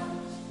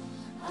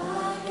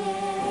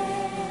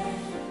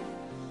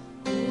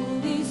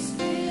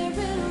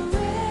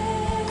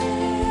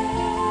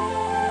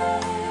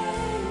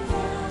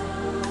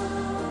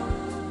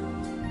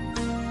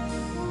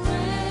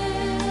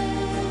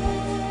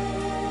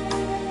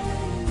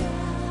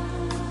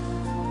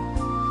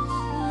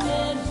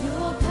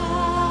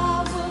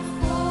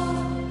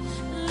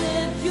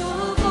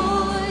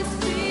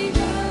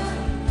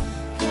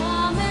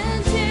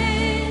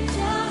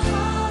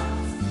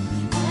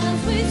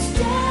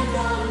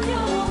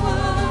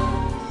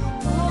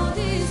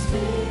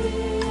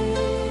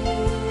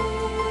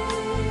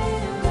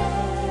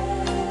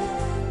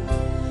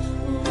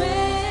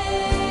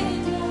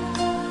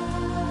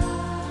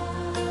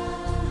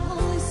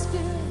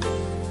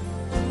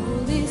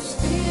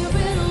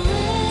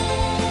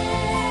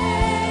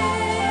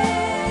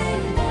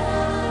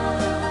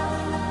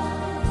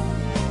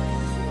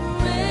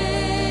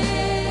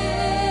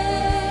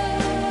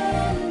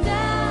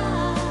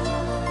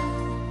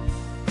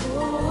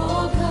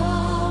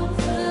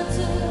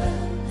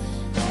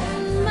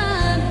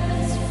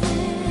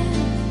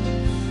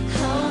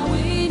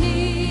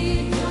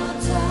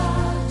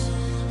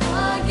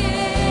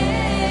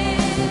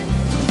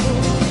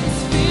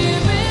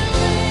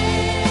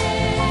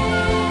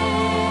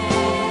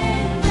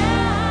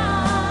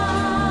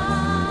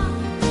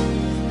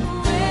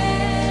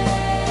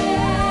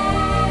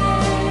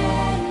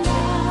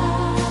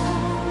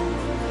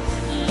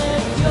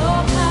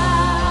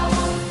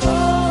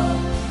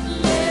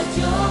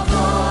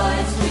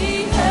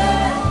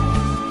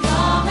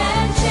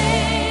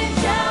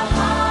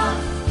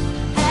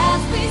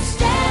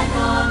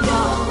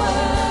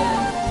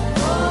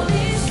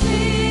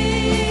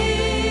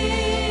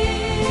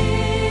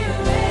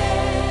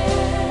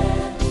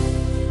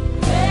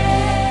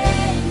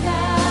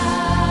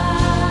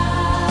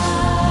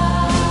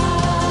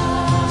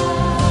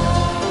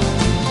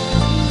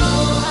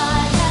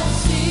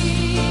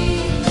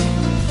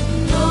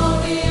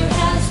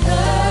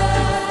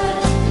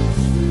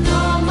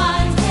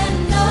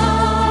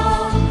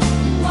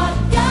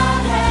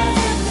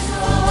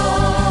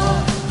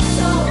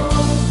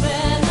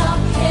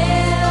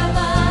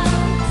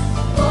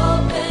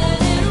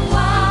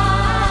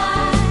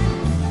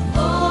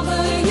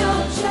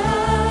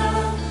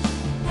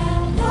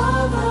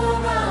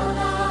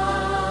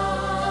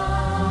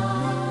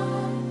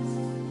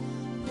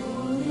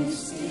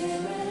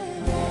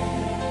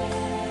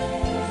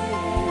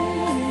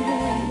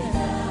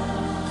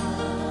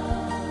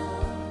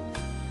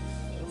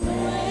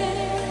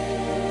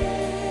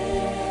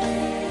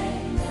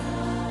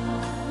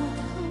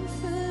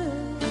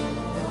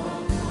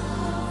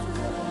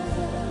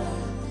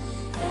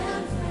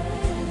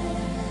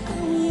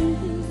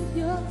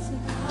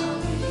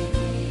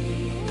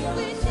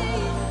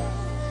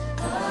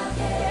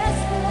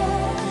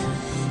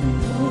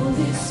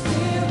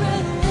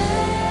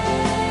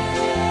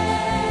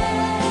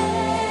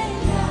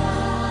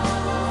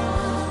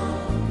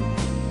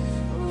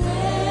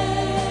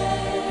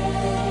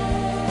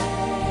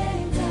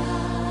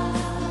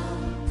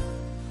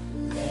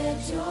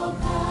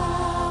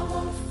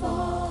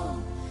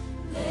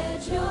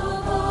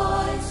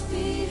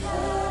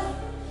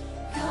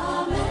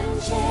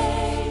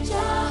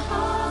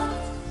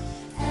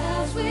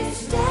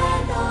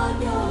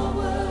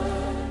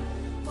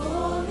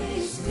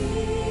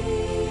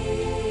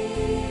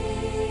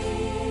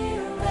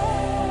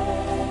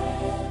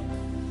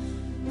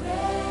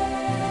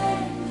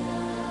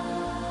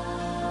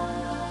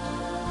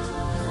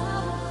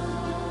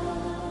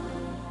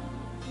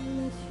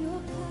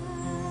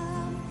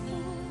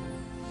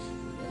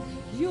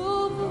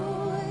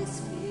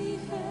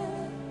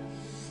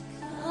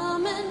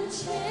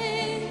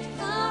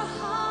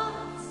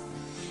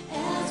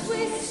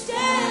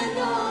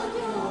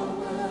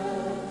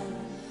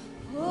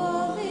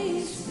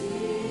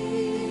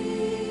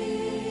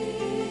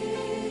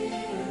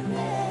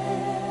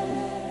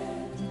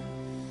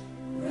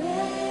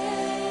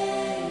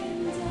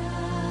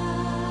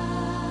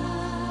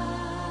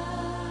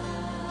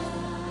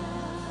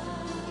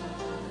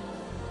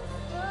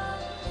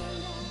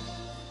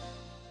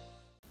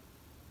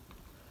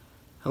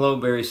 Hello,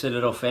 Berry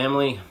Citadel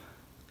family.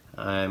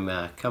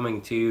 I'm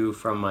coming to you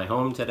from my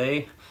home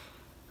today,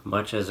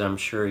 much as I'm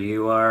sure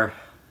you are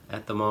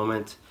at the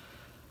moment.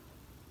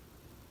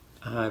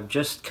 I'm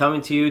just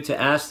coming to you to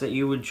ask that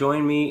you would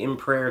join me in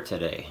prayer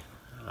today,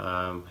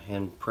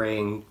 and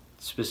praying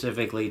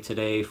specifically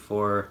today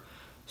for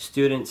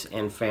students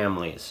and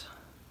families.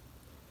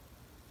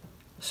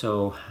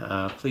 So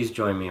please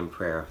join me in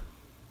prayer.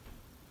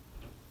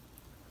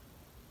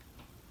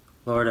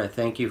 Lord, I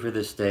thank you for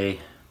this day.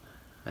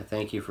 I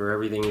thank you for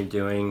everything you're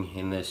doing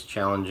in this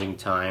challenging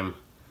time.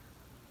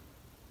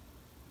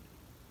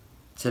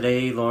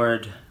 Today,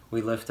 Lord,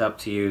 we lift up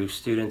to you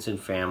students and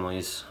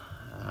families.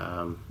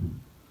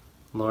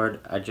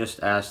 Lord, I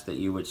just ask that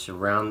you would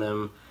surround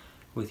them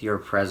with your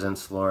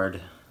presence,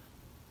 Lord.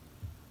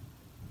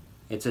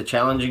 It's a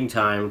challenging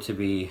time to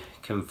be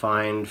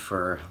confined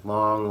for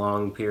long,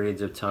 long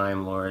periods of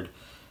time, Lord.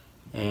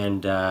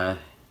 And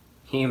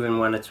even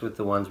when it's with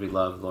the ones we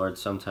love, Lord,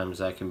 sometimes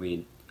that can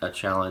be a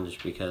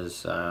challenge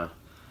because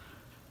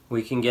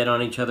we can get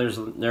on each other's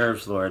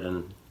nerves, Lord,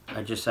 and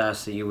I just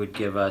ask that you would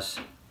give us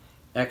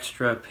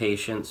extra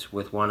patience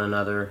with one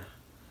another.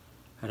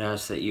 I'd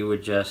ask that you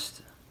would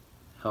just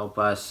help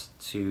us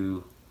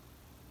to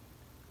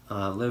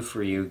live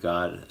for you,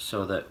 God,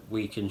 so that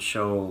we can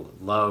show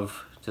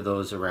love to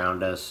those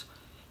around us,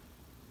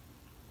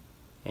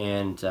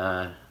 and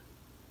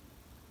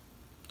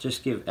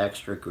just give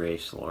extra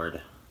grace,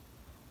 Lord.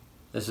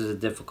 This is a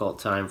difficult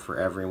time for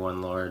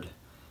everyone, Lord.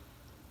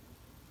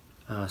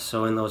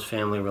 So in those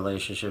family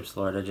relationships,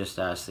 Lord, I just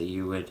ask that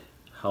you would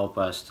help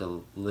us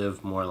to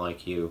live more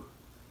like you,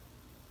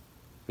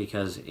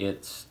 because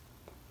it's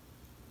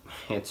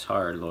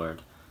hard,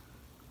 Lord.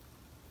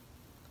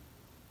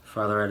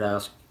 Father, I'd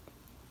ask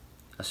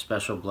a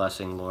special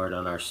blessing, Lord,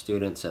 on our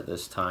students at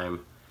this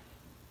time.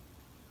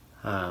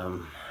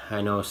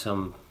 I know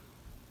some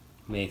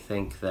may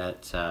think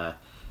that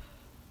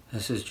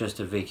this is just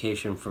a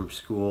vacation from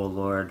school,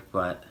 Lord,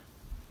 but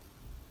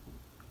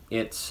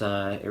it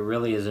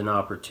really is an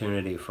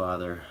opportunity,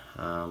 Father.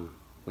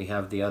 We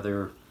have the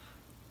other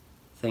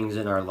things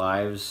in our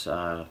lives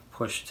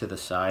pushed to the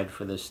side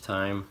for this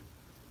time,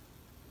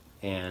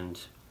 and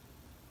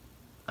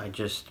I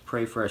just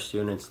pray for our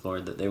students,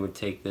 Lord, that they would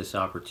take this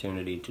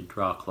opportunity to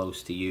draw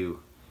close to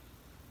you.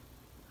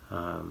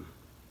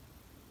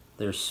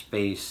 There's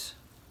space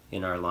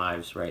in our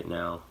lives right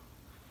now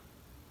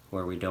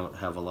where we don't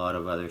have a lot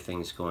of other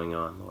things going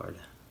on, Lord.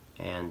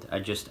 And I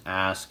just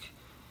ask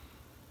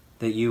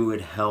that you would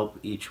help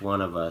each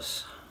one of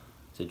us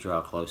to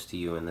draw close to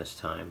you in this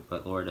time.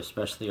 But Lord,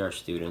 especially our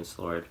students,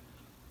 Lord,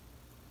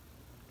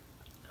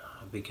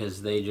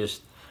 because they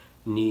just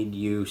need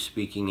you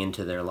speaking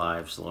into their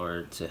lives,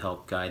 Lord, to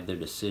help guide their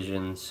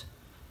decisions,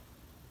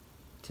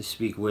 to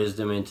speak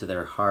wisdom into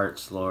their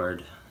hearts,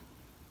 Lord.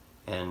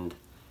 And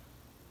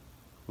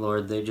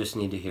Lord, they just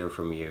need to hear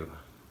from you,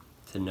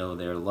 to know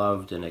they're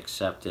loved and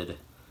accepted.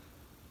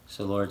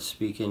 So Lord,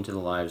 speak into the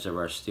lives of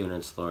our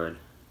students, Lord.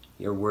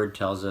 Your word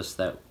tells us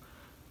that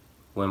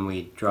when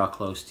we draw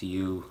close to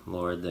you,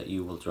 Lord, that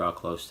you will draw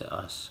close to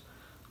us.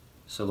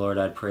 So Lord,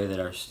 I pray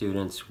that our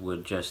students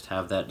would just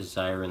have that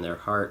desire in their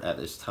heart at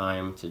this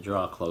time to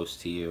draw close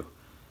to you,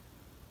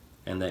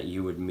 and that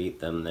you would meet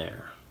them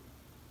there.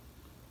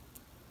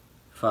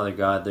 Father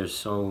God, there's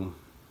so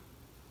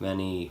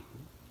many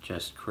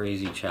just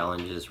crazy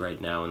challenges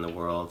right now in the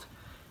world,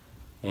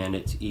 and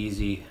it's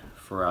easy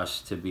for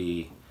us to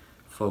be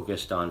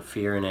focused on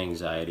fear and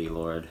anxiety,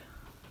 Lord.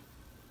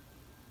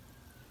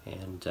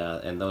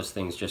 And those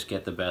things just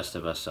get the best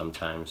of us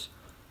sometimes.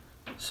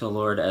 So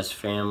Lord, as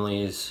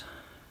families,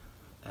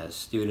 as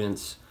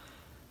students,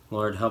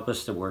 Lord, help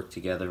us to work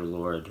together,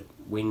 Lord.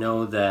 We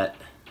know that,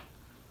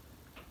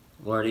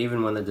 Lord,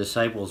 even when the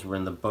disciples were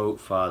in the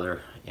boat,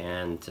 Father,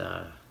 and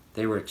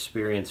they were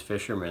experienced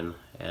fishermen,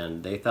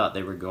 and they thought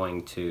they were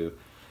going to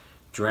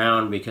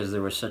drown because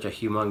there was such a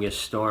humongous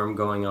storm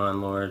going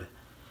on, Lord.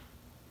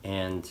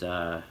 And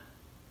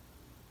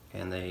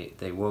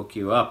they woke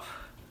you up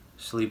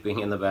sleeping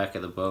in the back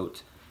of the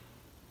boat,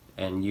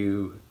 and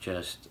you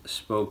just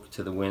spoke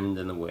to the wind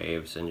and the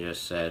waves and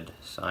just said,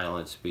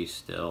 "Silence, be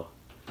still,"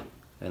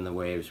 and the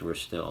waves were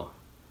still.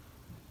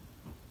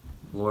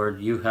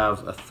 Lord, you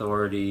have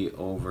authority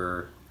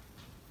over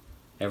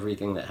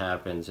everything that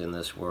happens in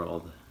this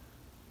world.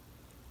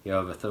 You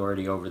have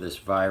authority over this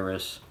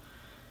virus,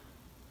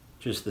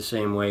 just the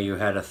same way you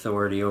had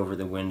authority over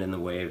the wind and the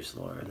waves,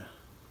 Lord.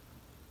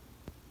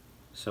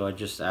 So I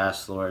just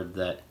ask, Lord,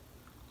 that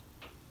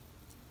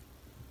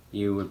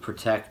you would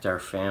protect our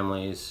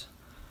families,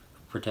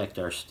 protect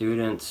our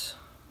students,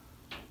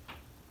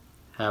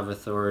 have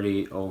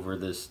authority over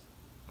this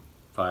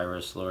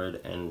virus,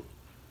 Lord, and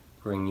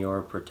bring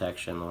your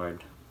protection,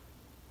 Lord.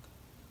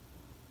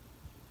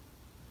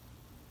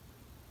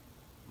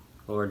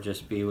 Lord,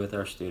 just be with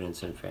our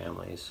students and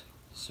families.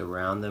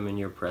 Surround them in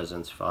your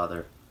presence,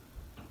 Father,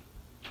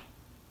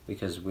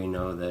 because we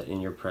know that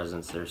in your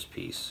presence there's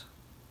peace.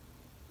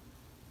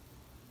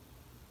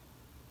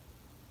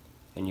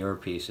 And your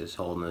peace is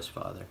wholeness,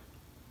 Father.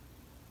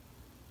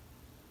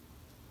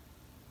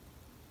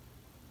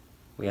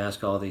 We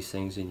ask all these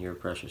things in your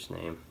precious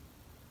name.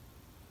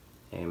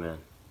 Amen.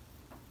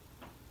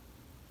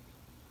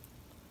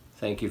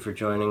 Thank you for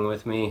joining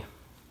with me.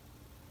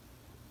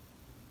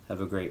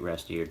 Have a great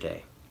rest of your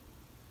day.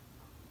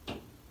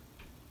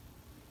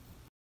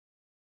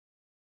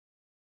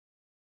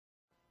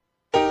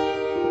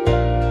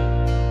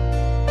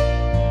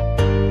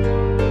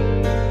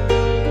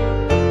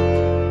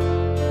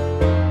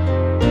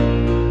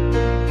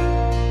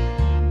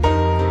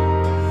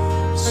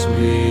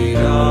 Sweet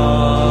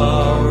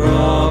hour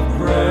of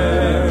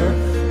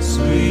prayer,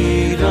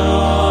 sweet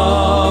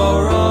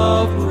hour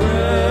of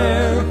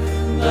prayer,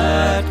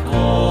 that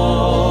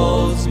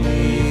calls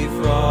me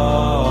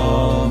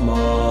from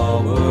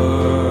a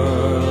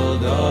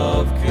world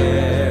of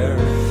care,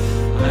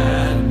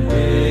 and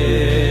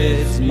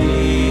bids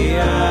me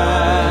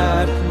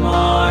at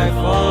my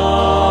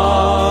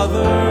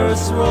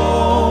Father's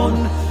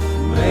throne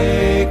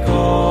make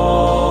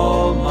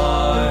all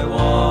my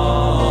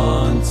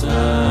wants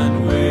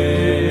and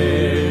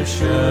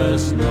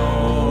wishes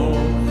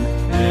known.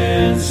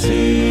 In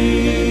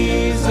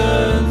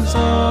seasons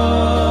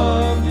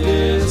of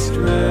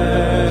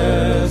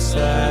distress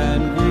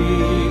and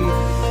grief,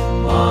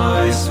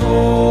 my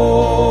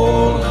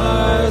soul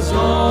has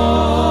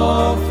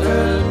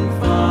often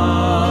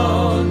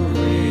found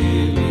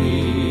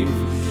relief,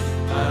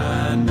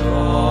 and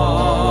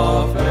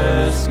oft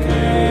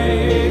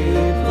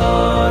escaped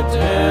the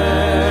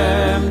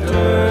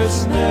tempter's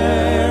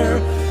snare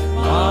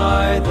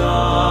by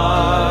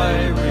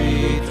thy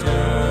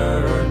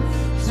return,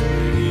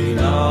 sweet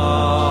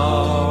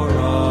hour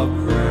of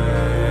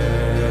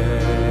prayer.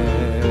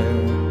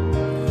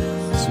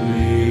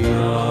 Sweet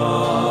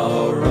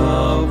hour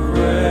of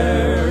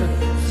prayer,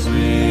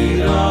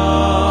 sweet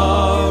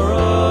hour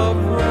of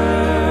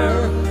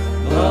prayer,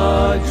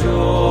 the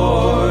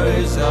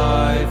joys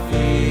I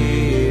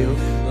feel,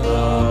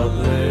 the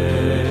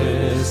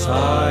bliss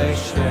I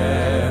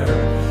share,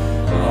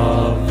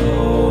 of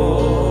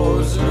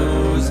those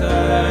whose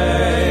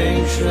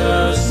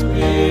anxious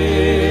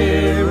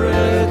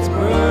spirits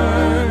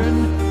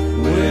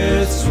burn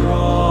with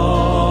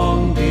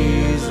strong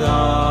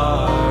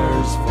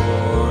desires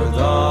for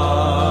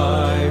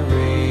thy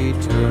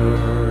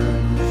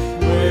return.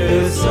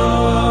 With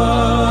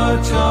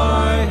such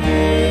I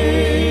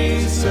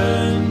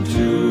hasten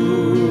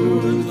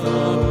to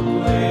the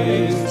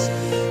place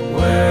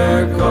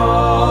where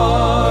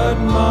God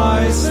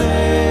my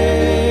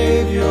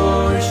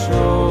Savior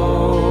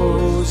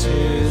shows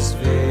his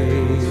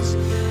face,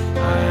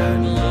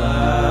 and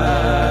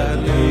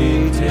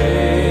gladly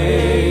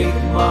take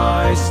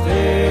my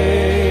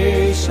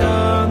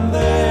station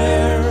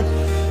there,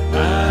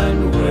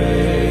 and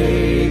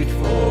wait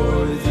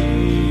for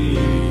thee,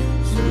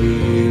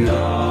 sweet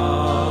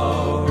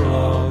hour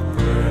of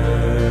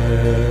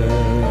prayer.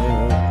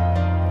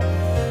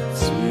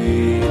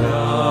 Sweet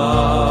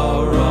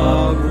hour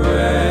of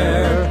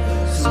prayer,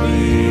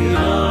 sweet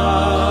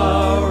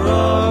hour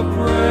of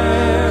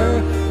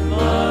prayer,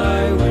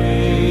 my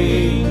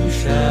wings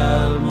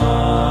shall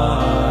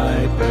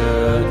my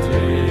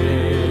petition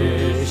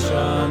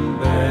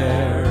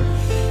bear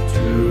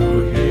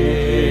to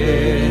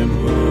him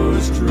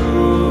whose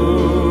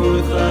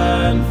truth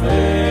and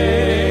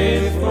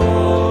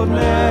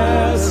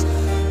faithfulness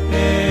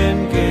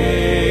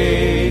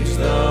engage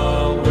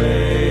the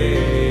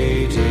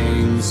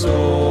waiting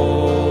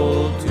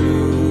soul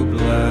to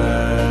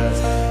bless.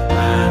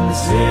 And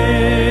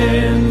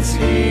since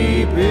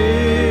he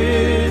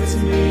bids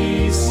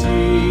me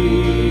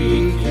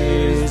seek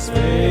his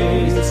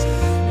face,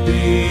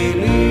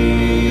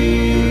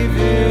 believe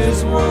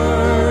his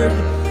word,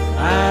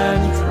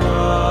 and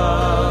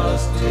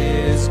trust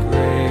his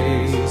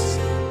grace,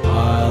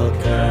 I'll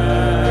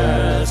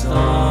cast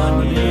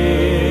on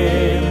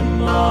him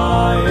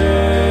my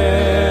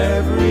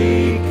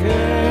every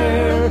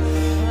care,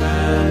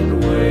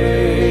 and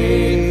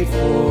wait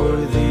for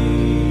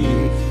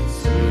thee,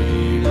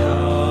 sweet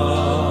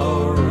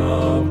hour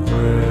of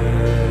prayer.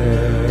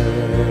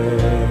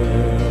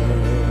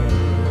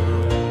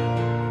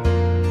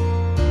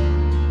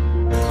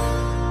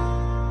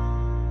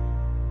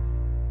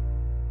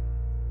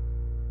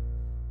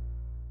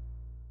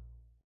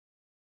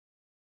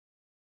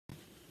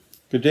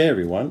 Good day,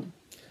 everyone.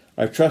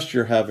 I trust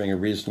you're having a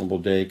reasonable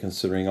day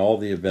considering all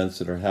the events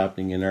that are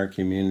happening in our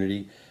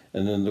community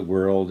and in the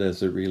world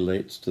as it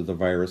relates to the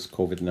virus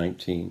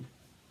COVID-19.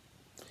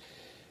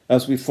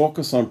 As we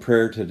focus on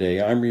prayer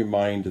today, I'm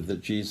reminded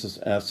that Jesus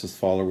asked his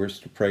followers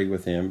to pray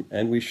with him,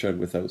 and we should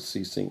without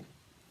ceasing.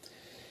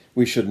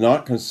 We should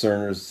not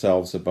concern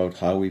ourselves about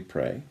how we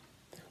pray.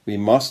 We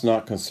must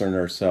not concern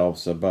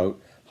ourselves about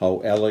how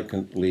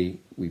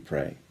eloquently we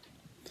pray.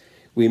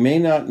 We may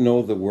not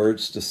know the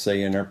words to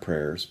say in our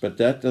prayers, but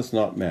that does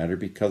not matter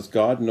because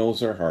God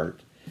knows our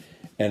heart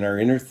and our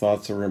inner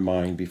thoughts of our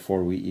mind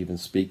before we even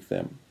speak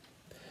them.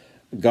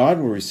 God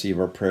will receive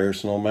our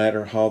prayers no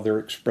matter how they're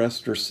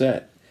expressed or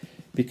said,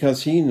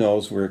 because he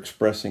knows we're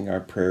expressing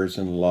our prayers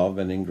in love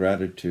and in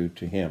gratitude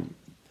to him.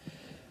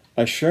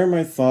 I share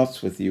my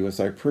thoughts with you as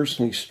I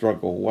personally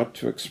struggle what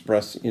to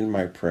express in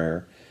my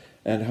prayer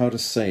and how to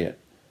say it.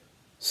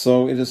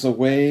 So it is a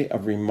way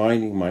of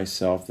reminding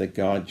myself that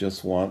God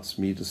just wants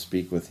me to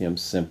speak with him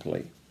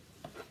simply.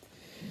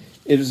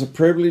 It is a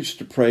privilege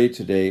to pray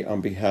today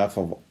on behalf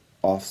of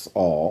us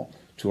all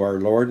to our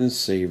Lord and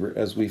Savior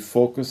as we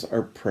focus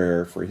our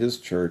prayer for his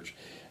church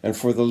and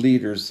for the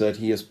leaders that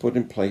he has put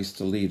in place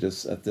to lead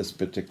us at this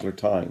particular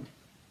time.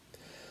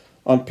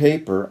 On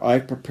paper,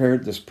 I've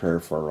prepared this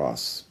prayer for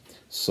us,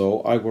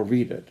 so I will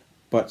read it.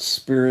 But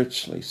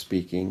spiritually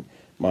speaking,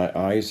 my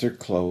eyes are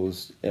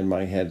closed and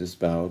my head is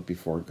bowed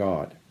before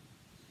God.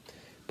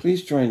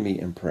 Please join me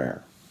in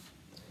prayer.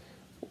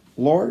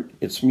 Lord,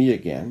 it's me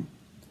again.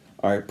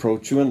 I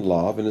approach you in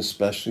love and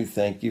especially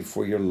thank you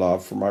for your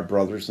love for my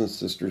brothers and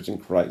sisters in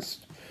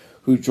Christ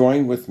who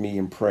join with me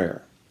in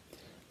prayer.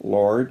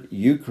 Lord,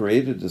 you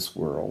created this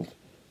world,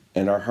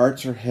 and our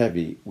hearts are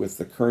heavy with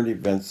the current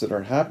events that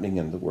are happening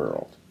in the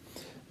world.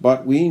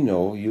 But we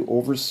know you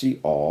oversee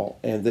all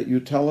and that you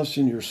tell us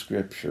in your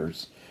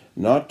scriptures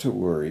not to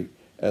worry,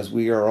 as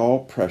we are all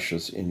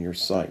precious in your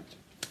sight.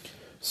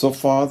 So,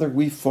 Father,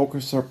 we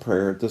focus our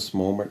prayer at this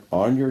moment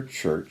on your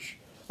church,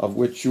 of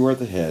which you are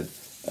the head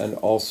and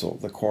also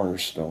the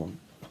cornerstone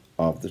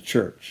of the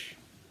church.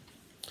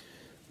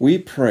 We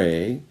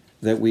pray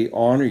that we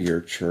honor your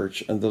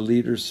church and the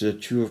leaders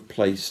that you have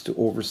placed to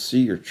oversee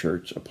your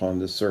church upon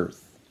this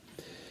earth.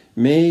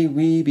 May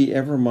we be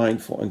ever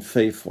mindful and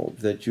faithful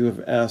that you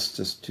have asked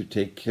us to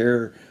take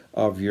care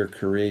of your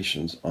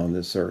creations on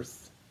this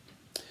earth.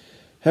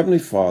 Heavenly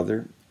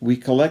Father, we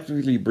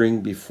collectively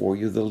bring before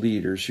you the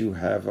leaders you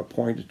have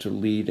appointed to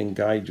lead and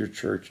guide your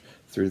church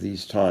through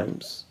these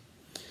times.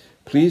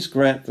 Please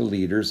grant the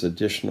leaders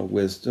additional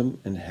wisdom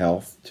and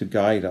health to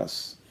guide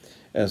us,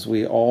 as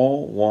we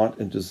all want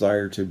and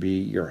desire to be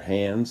your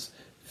hands,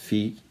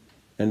 feet,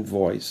 and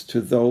voice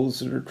to those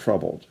that are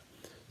troubled,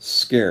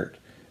 scared,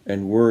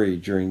 and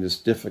worried during this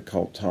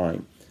difficult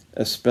time,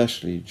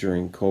 especially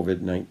during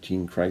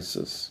COVID-19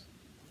 crisis.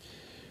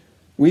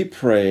 We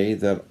pray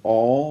that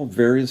all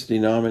various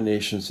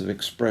denominations of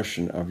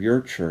expression of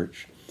your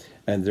church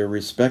and their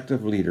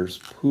respective leaders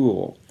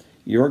pool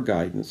your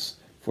guidance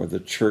for the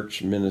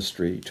church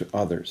ministry to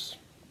others.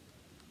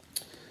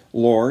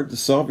 Lord, the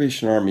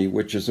Salvation Army,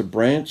 which is a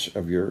branch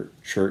of your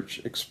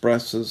church,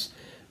 expresses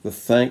the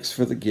thanks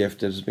for the gift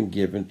that has been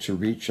given to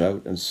reach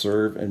out and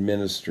serve and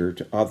minister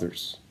to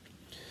others.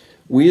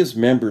 We as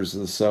members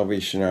of the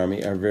Salvation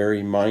Army are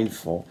very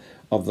mindful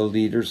of the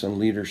leaders and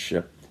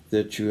leadership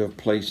that you have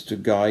placed to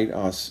guide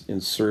us in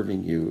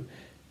serving you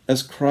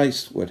as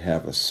Christ would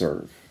have us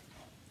serve.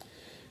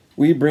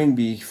 We bring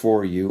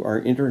before you our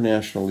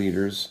international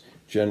leaders,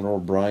 General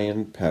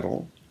Brian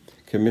Peddle,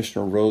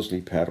 Commissioner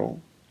Rosalie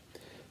Peddle,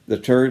 the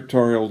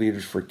territorial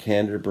leaders for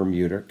Canada,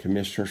 Bermuda,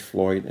 Commissioners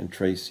Floyd and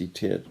Tracy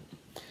Tidd,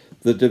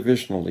 the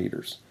divisional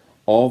leaders,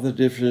 all the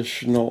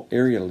divisional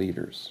area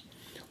leaders,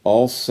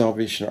 all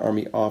Salvation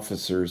Army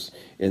officers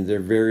in their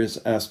various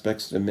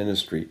aspects of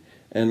ministry,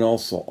 and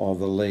also all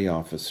the lay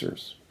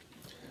officers.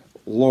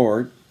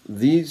 Lord,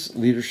 these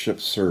leadership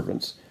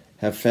servants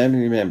have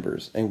family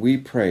members, and we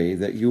pray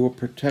that you will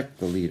protect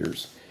the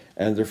leaders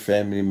and their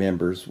family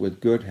members with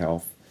good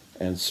health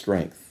and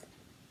strength.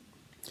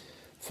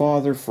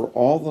 Father, for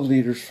all the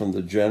leaders from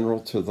the general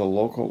to the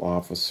local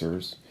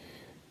officers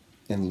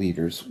and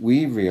leaders,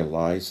 we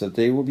realize that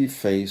they will be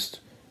faced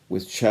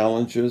with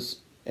challenges,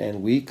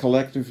 and we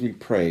collectively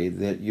pray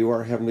that you,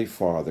 our Heavenly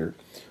Father,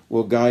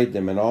 will guide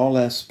them in all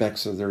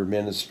aspects of their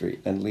ministry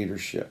and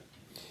leadership.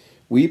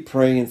 We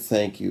pray and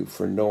thank you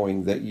for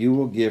knowing that you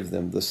will give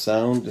them the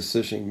sound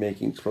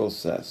decision-making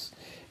process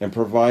and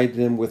provide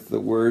them with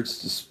the words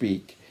to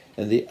speak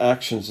and the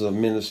actions of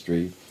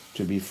ministry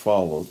to be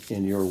followed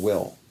in your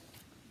will.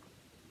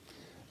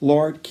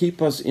 Lord,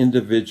 keep us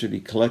individually,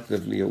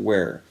 collectively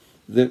aware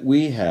that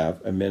we have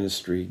a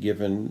ministry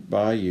given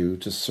by you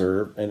to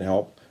serve and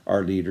help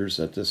our leaders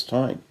at this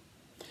time.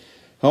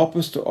 Help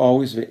us to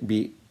always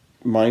be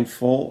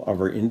mindful of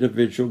our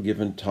individual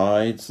given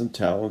tithes and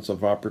talents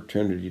of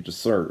opportunity to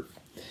serve,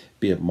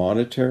 be it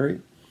monetary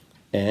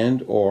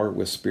and or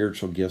with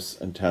spiritual gifts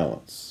and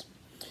talents.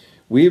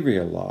 We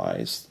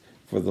realize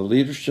for the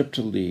leadership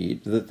to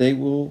lead that they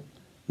will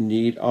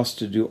need us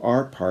to do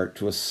our part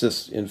to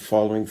assist in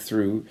following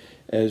through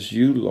as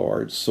you,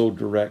 Lord, so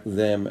direct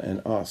them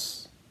and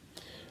us.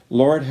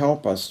 Lord,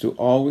 help us to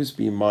always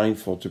be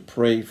mindful to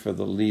pray for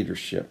the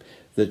leadership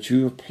that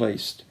you have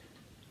placed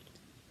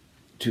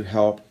to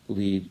help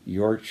lead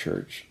your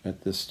church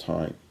at this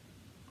time.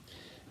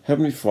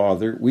 Heavenly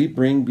Father, we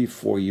bring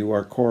before you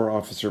our Corps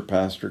Officer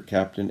Pastor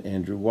Captain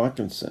Andrew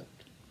Watkinson.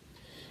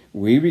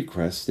 We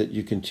request that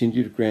you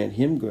continue to grant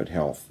him good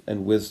health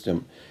and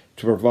wisdom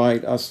to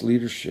provide us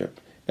leadership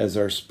as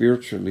our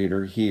spiritual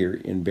leader here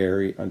in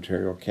Barrie,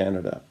 Ontario,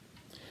 Canada.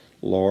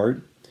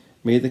 Lord,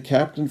 may the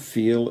captain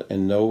feel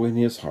and know in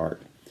his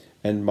heart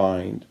and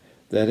mind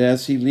that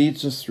as he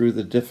leads us through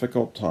the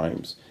difficult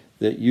times,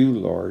 that you,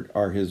 Lord,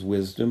 are his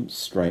wisdom,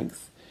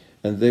 strength,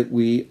 and that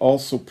we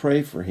also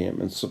pray for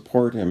him and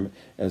support him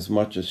as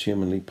much as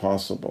humanly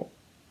possible.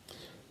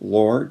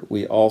 Lord,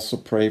 we also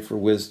pray for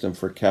wisdom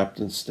for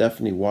Captain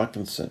Stephanie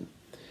Watkinson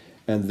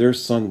and their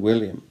son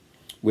William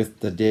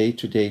with the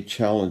day-to-day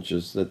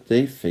challenges that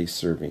they face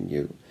serving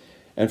you.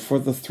 And for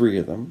the three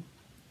of them,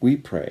 we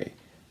pray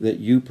that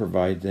you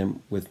provide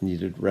them with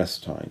needed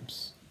rest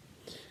times.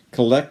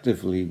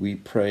 Collectively, we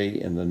pray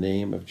in the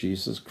name of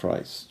Jesus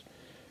Christ.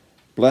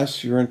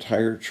 Bless your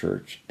entire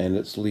church and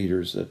its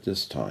leaders at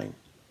this time.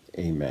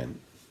 Amen.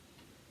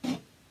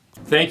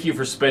 Thank you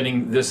for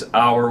spending this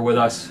hour with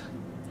us.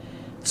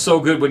 It's so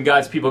good when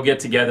God's people get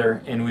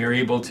together and we are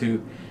able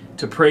to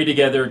pray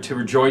together, to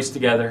rejoice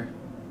together.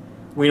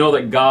 We know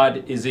that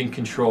God is in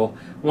control.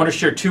 I want to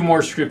share two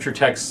more scripture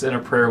texts and a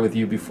prayer with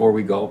you before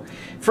we go.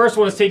 First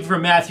one is taken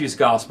from Matthew's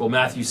Gospel,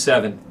 Matthew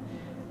 7.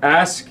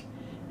 Ask,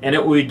 and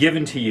it will be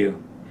given to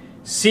you.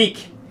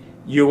 Seek,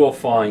 you will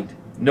find.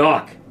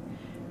 Knock,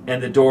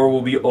 and the door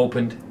will be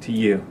opened to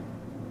you.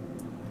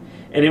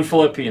 And in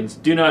Philippians,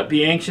 do not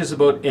be anxious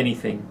about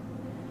anything,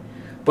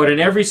 but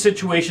in every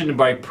situation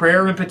by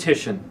prayer and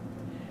petition,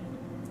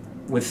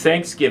 with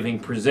thanksgiving,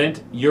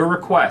 present your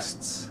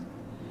requests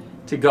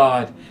to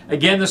God.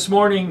 Again, this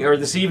morning or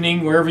this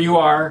evening, wherever you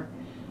are,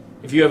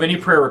 if you have any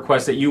prayer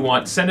requests that you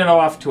want, send it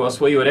off to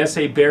us, will you, at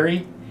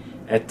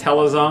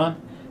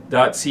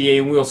saberry@telezon.ca,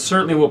 and we'll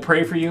certainly will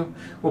pray for you.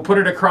 We'll put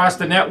it across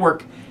the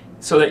network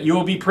so that you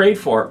will be prayed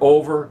for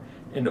over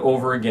and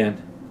over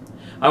again.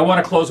 I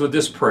want to close with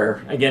this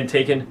prayer, again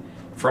taken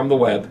from the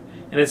web,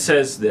 and it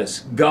says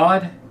this: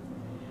 God,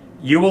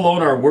 you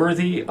alone are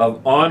worthy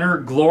of honor,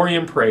 glory,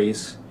 and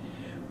praise.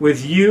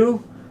 With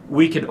you,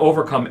 we can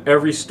overcome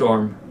every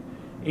storm,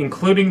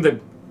 including the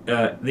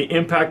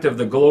impact of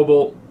the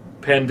global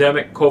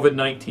pandemic,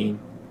 COVID-19.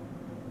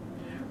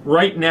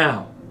 Right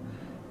now,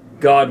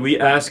 God, we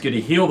ask you to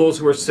heal those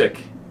who are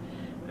sick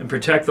and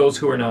protect those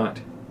who are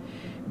not.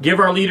 Give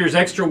our leaders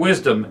extra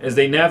wisdom as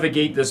they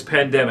navigate this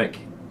pandemic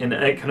and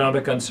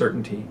economic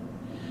uncertainty.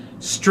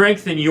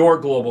 Strengthen your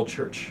global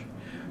church.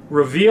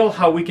 Reveal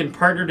how we can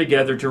partner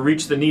together to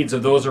reach the needs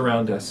of those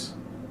around us.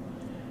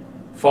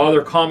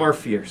 Father, calm our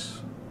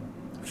fears.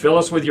 Fill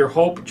us with your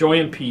hope, joy,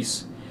 and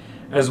peace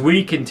as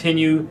we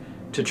continue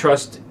to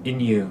trust in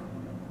you.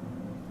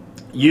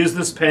 Use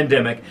this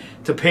pandemic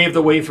to pave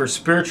the way for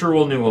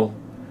spiritual renewal.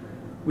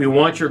 We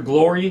want your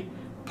glory,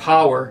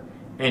 power,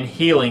 and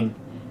healing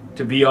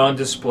to be on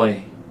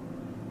display.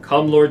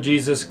 Come, Lord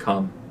Jesus,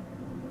 come.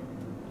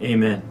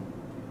 Amen.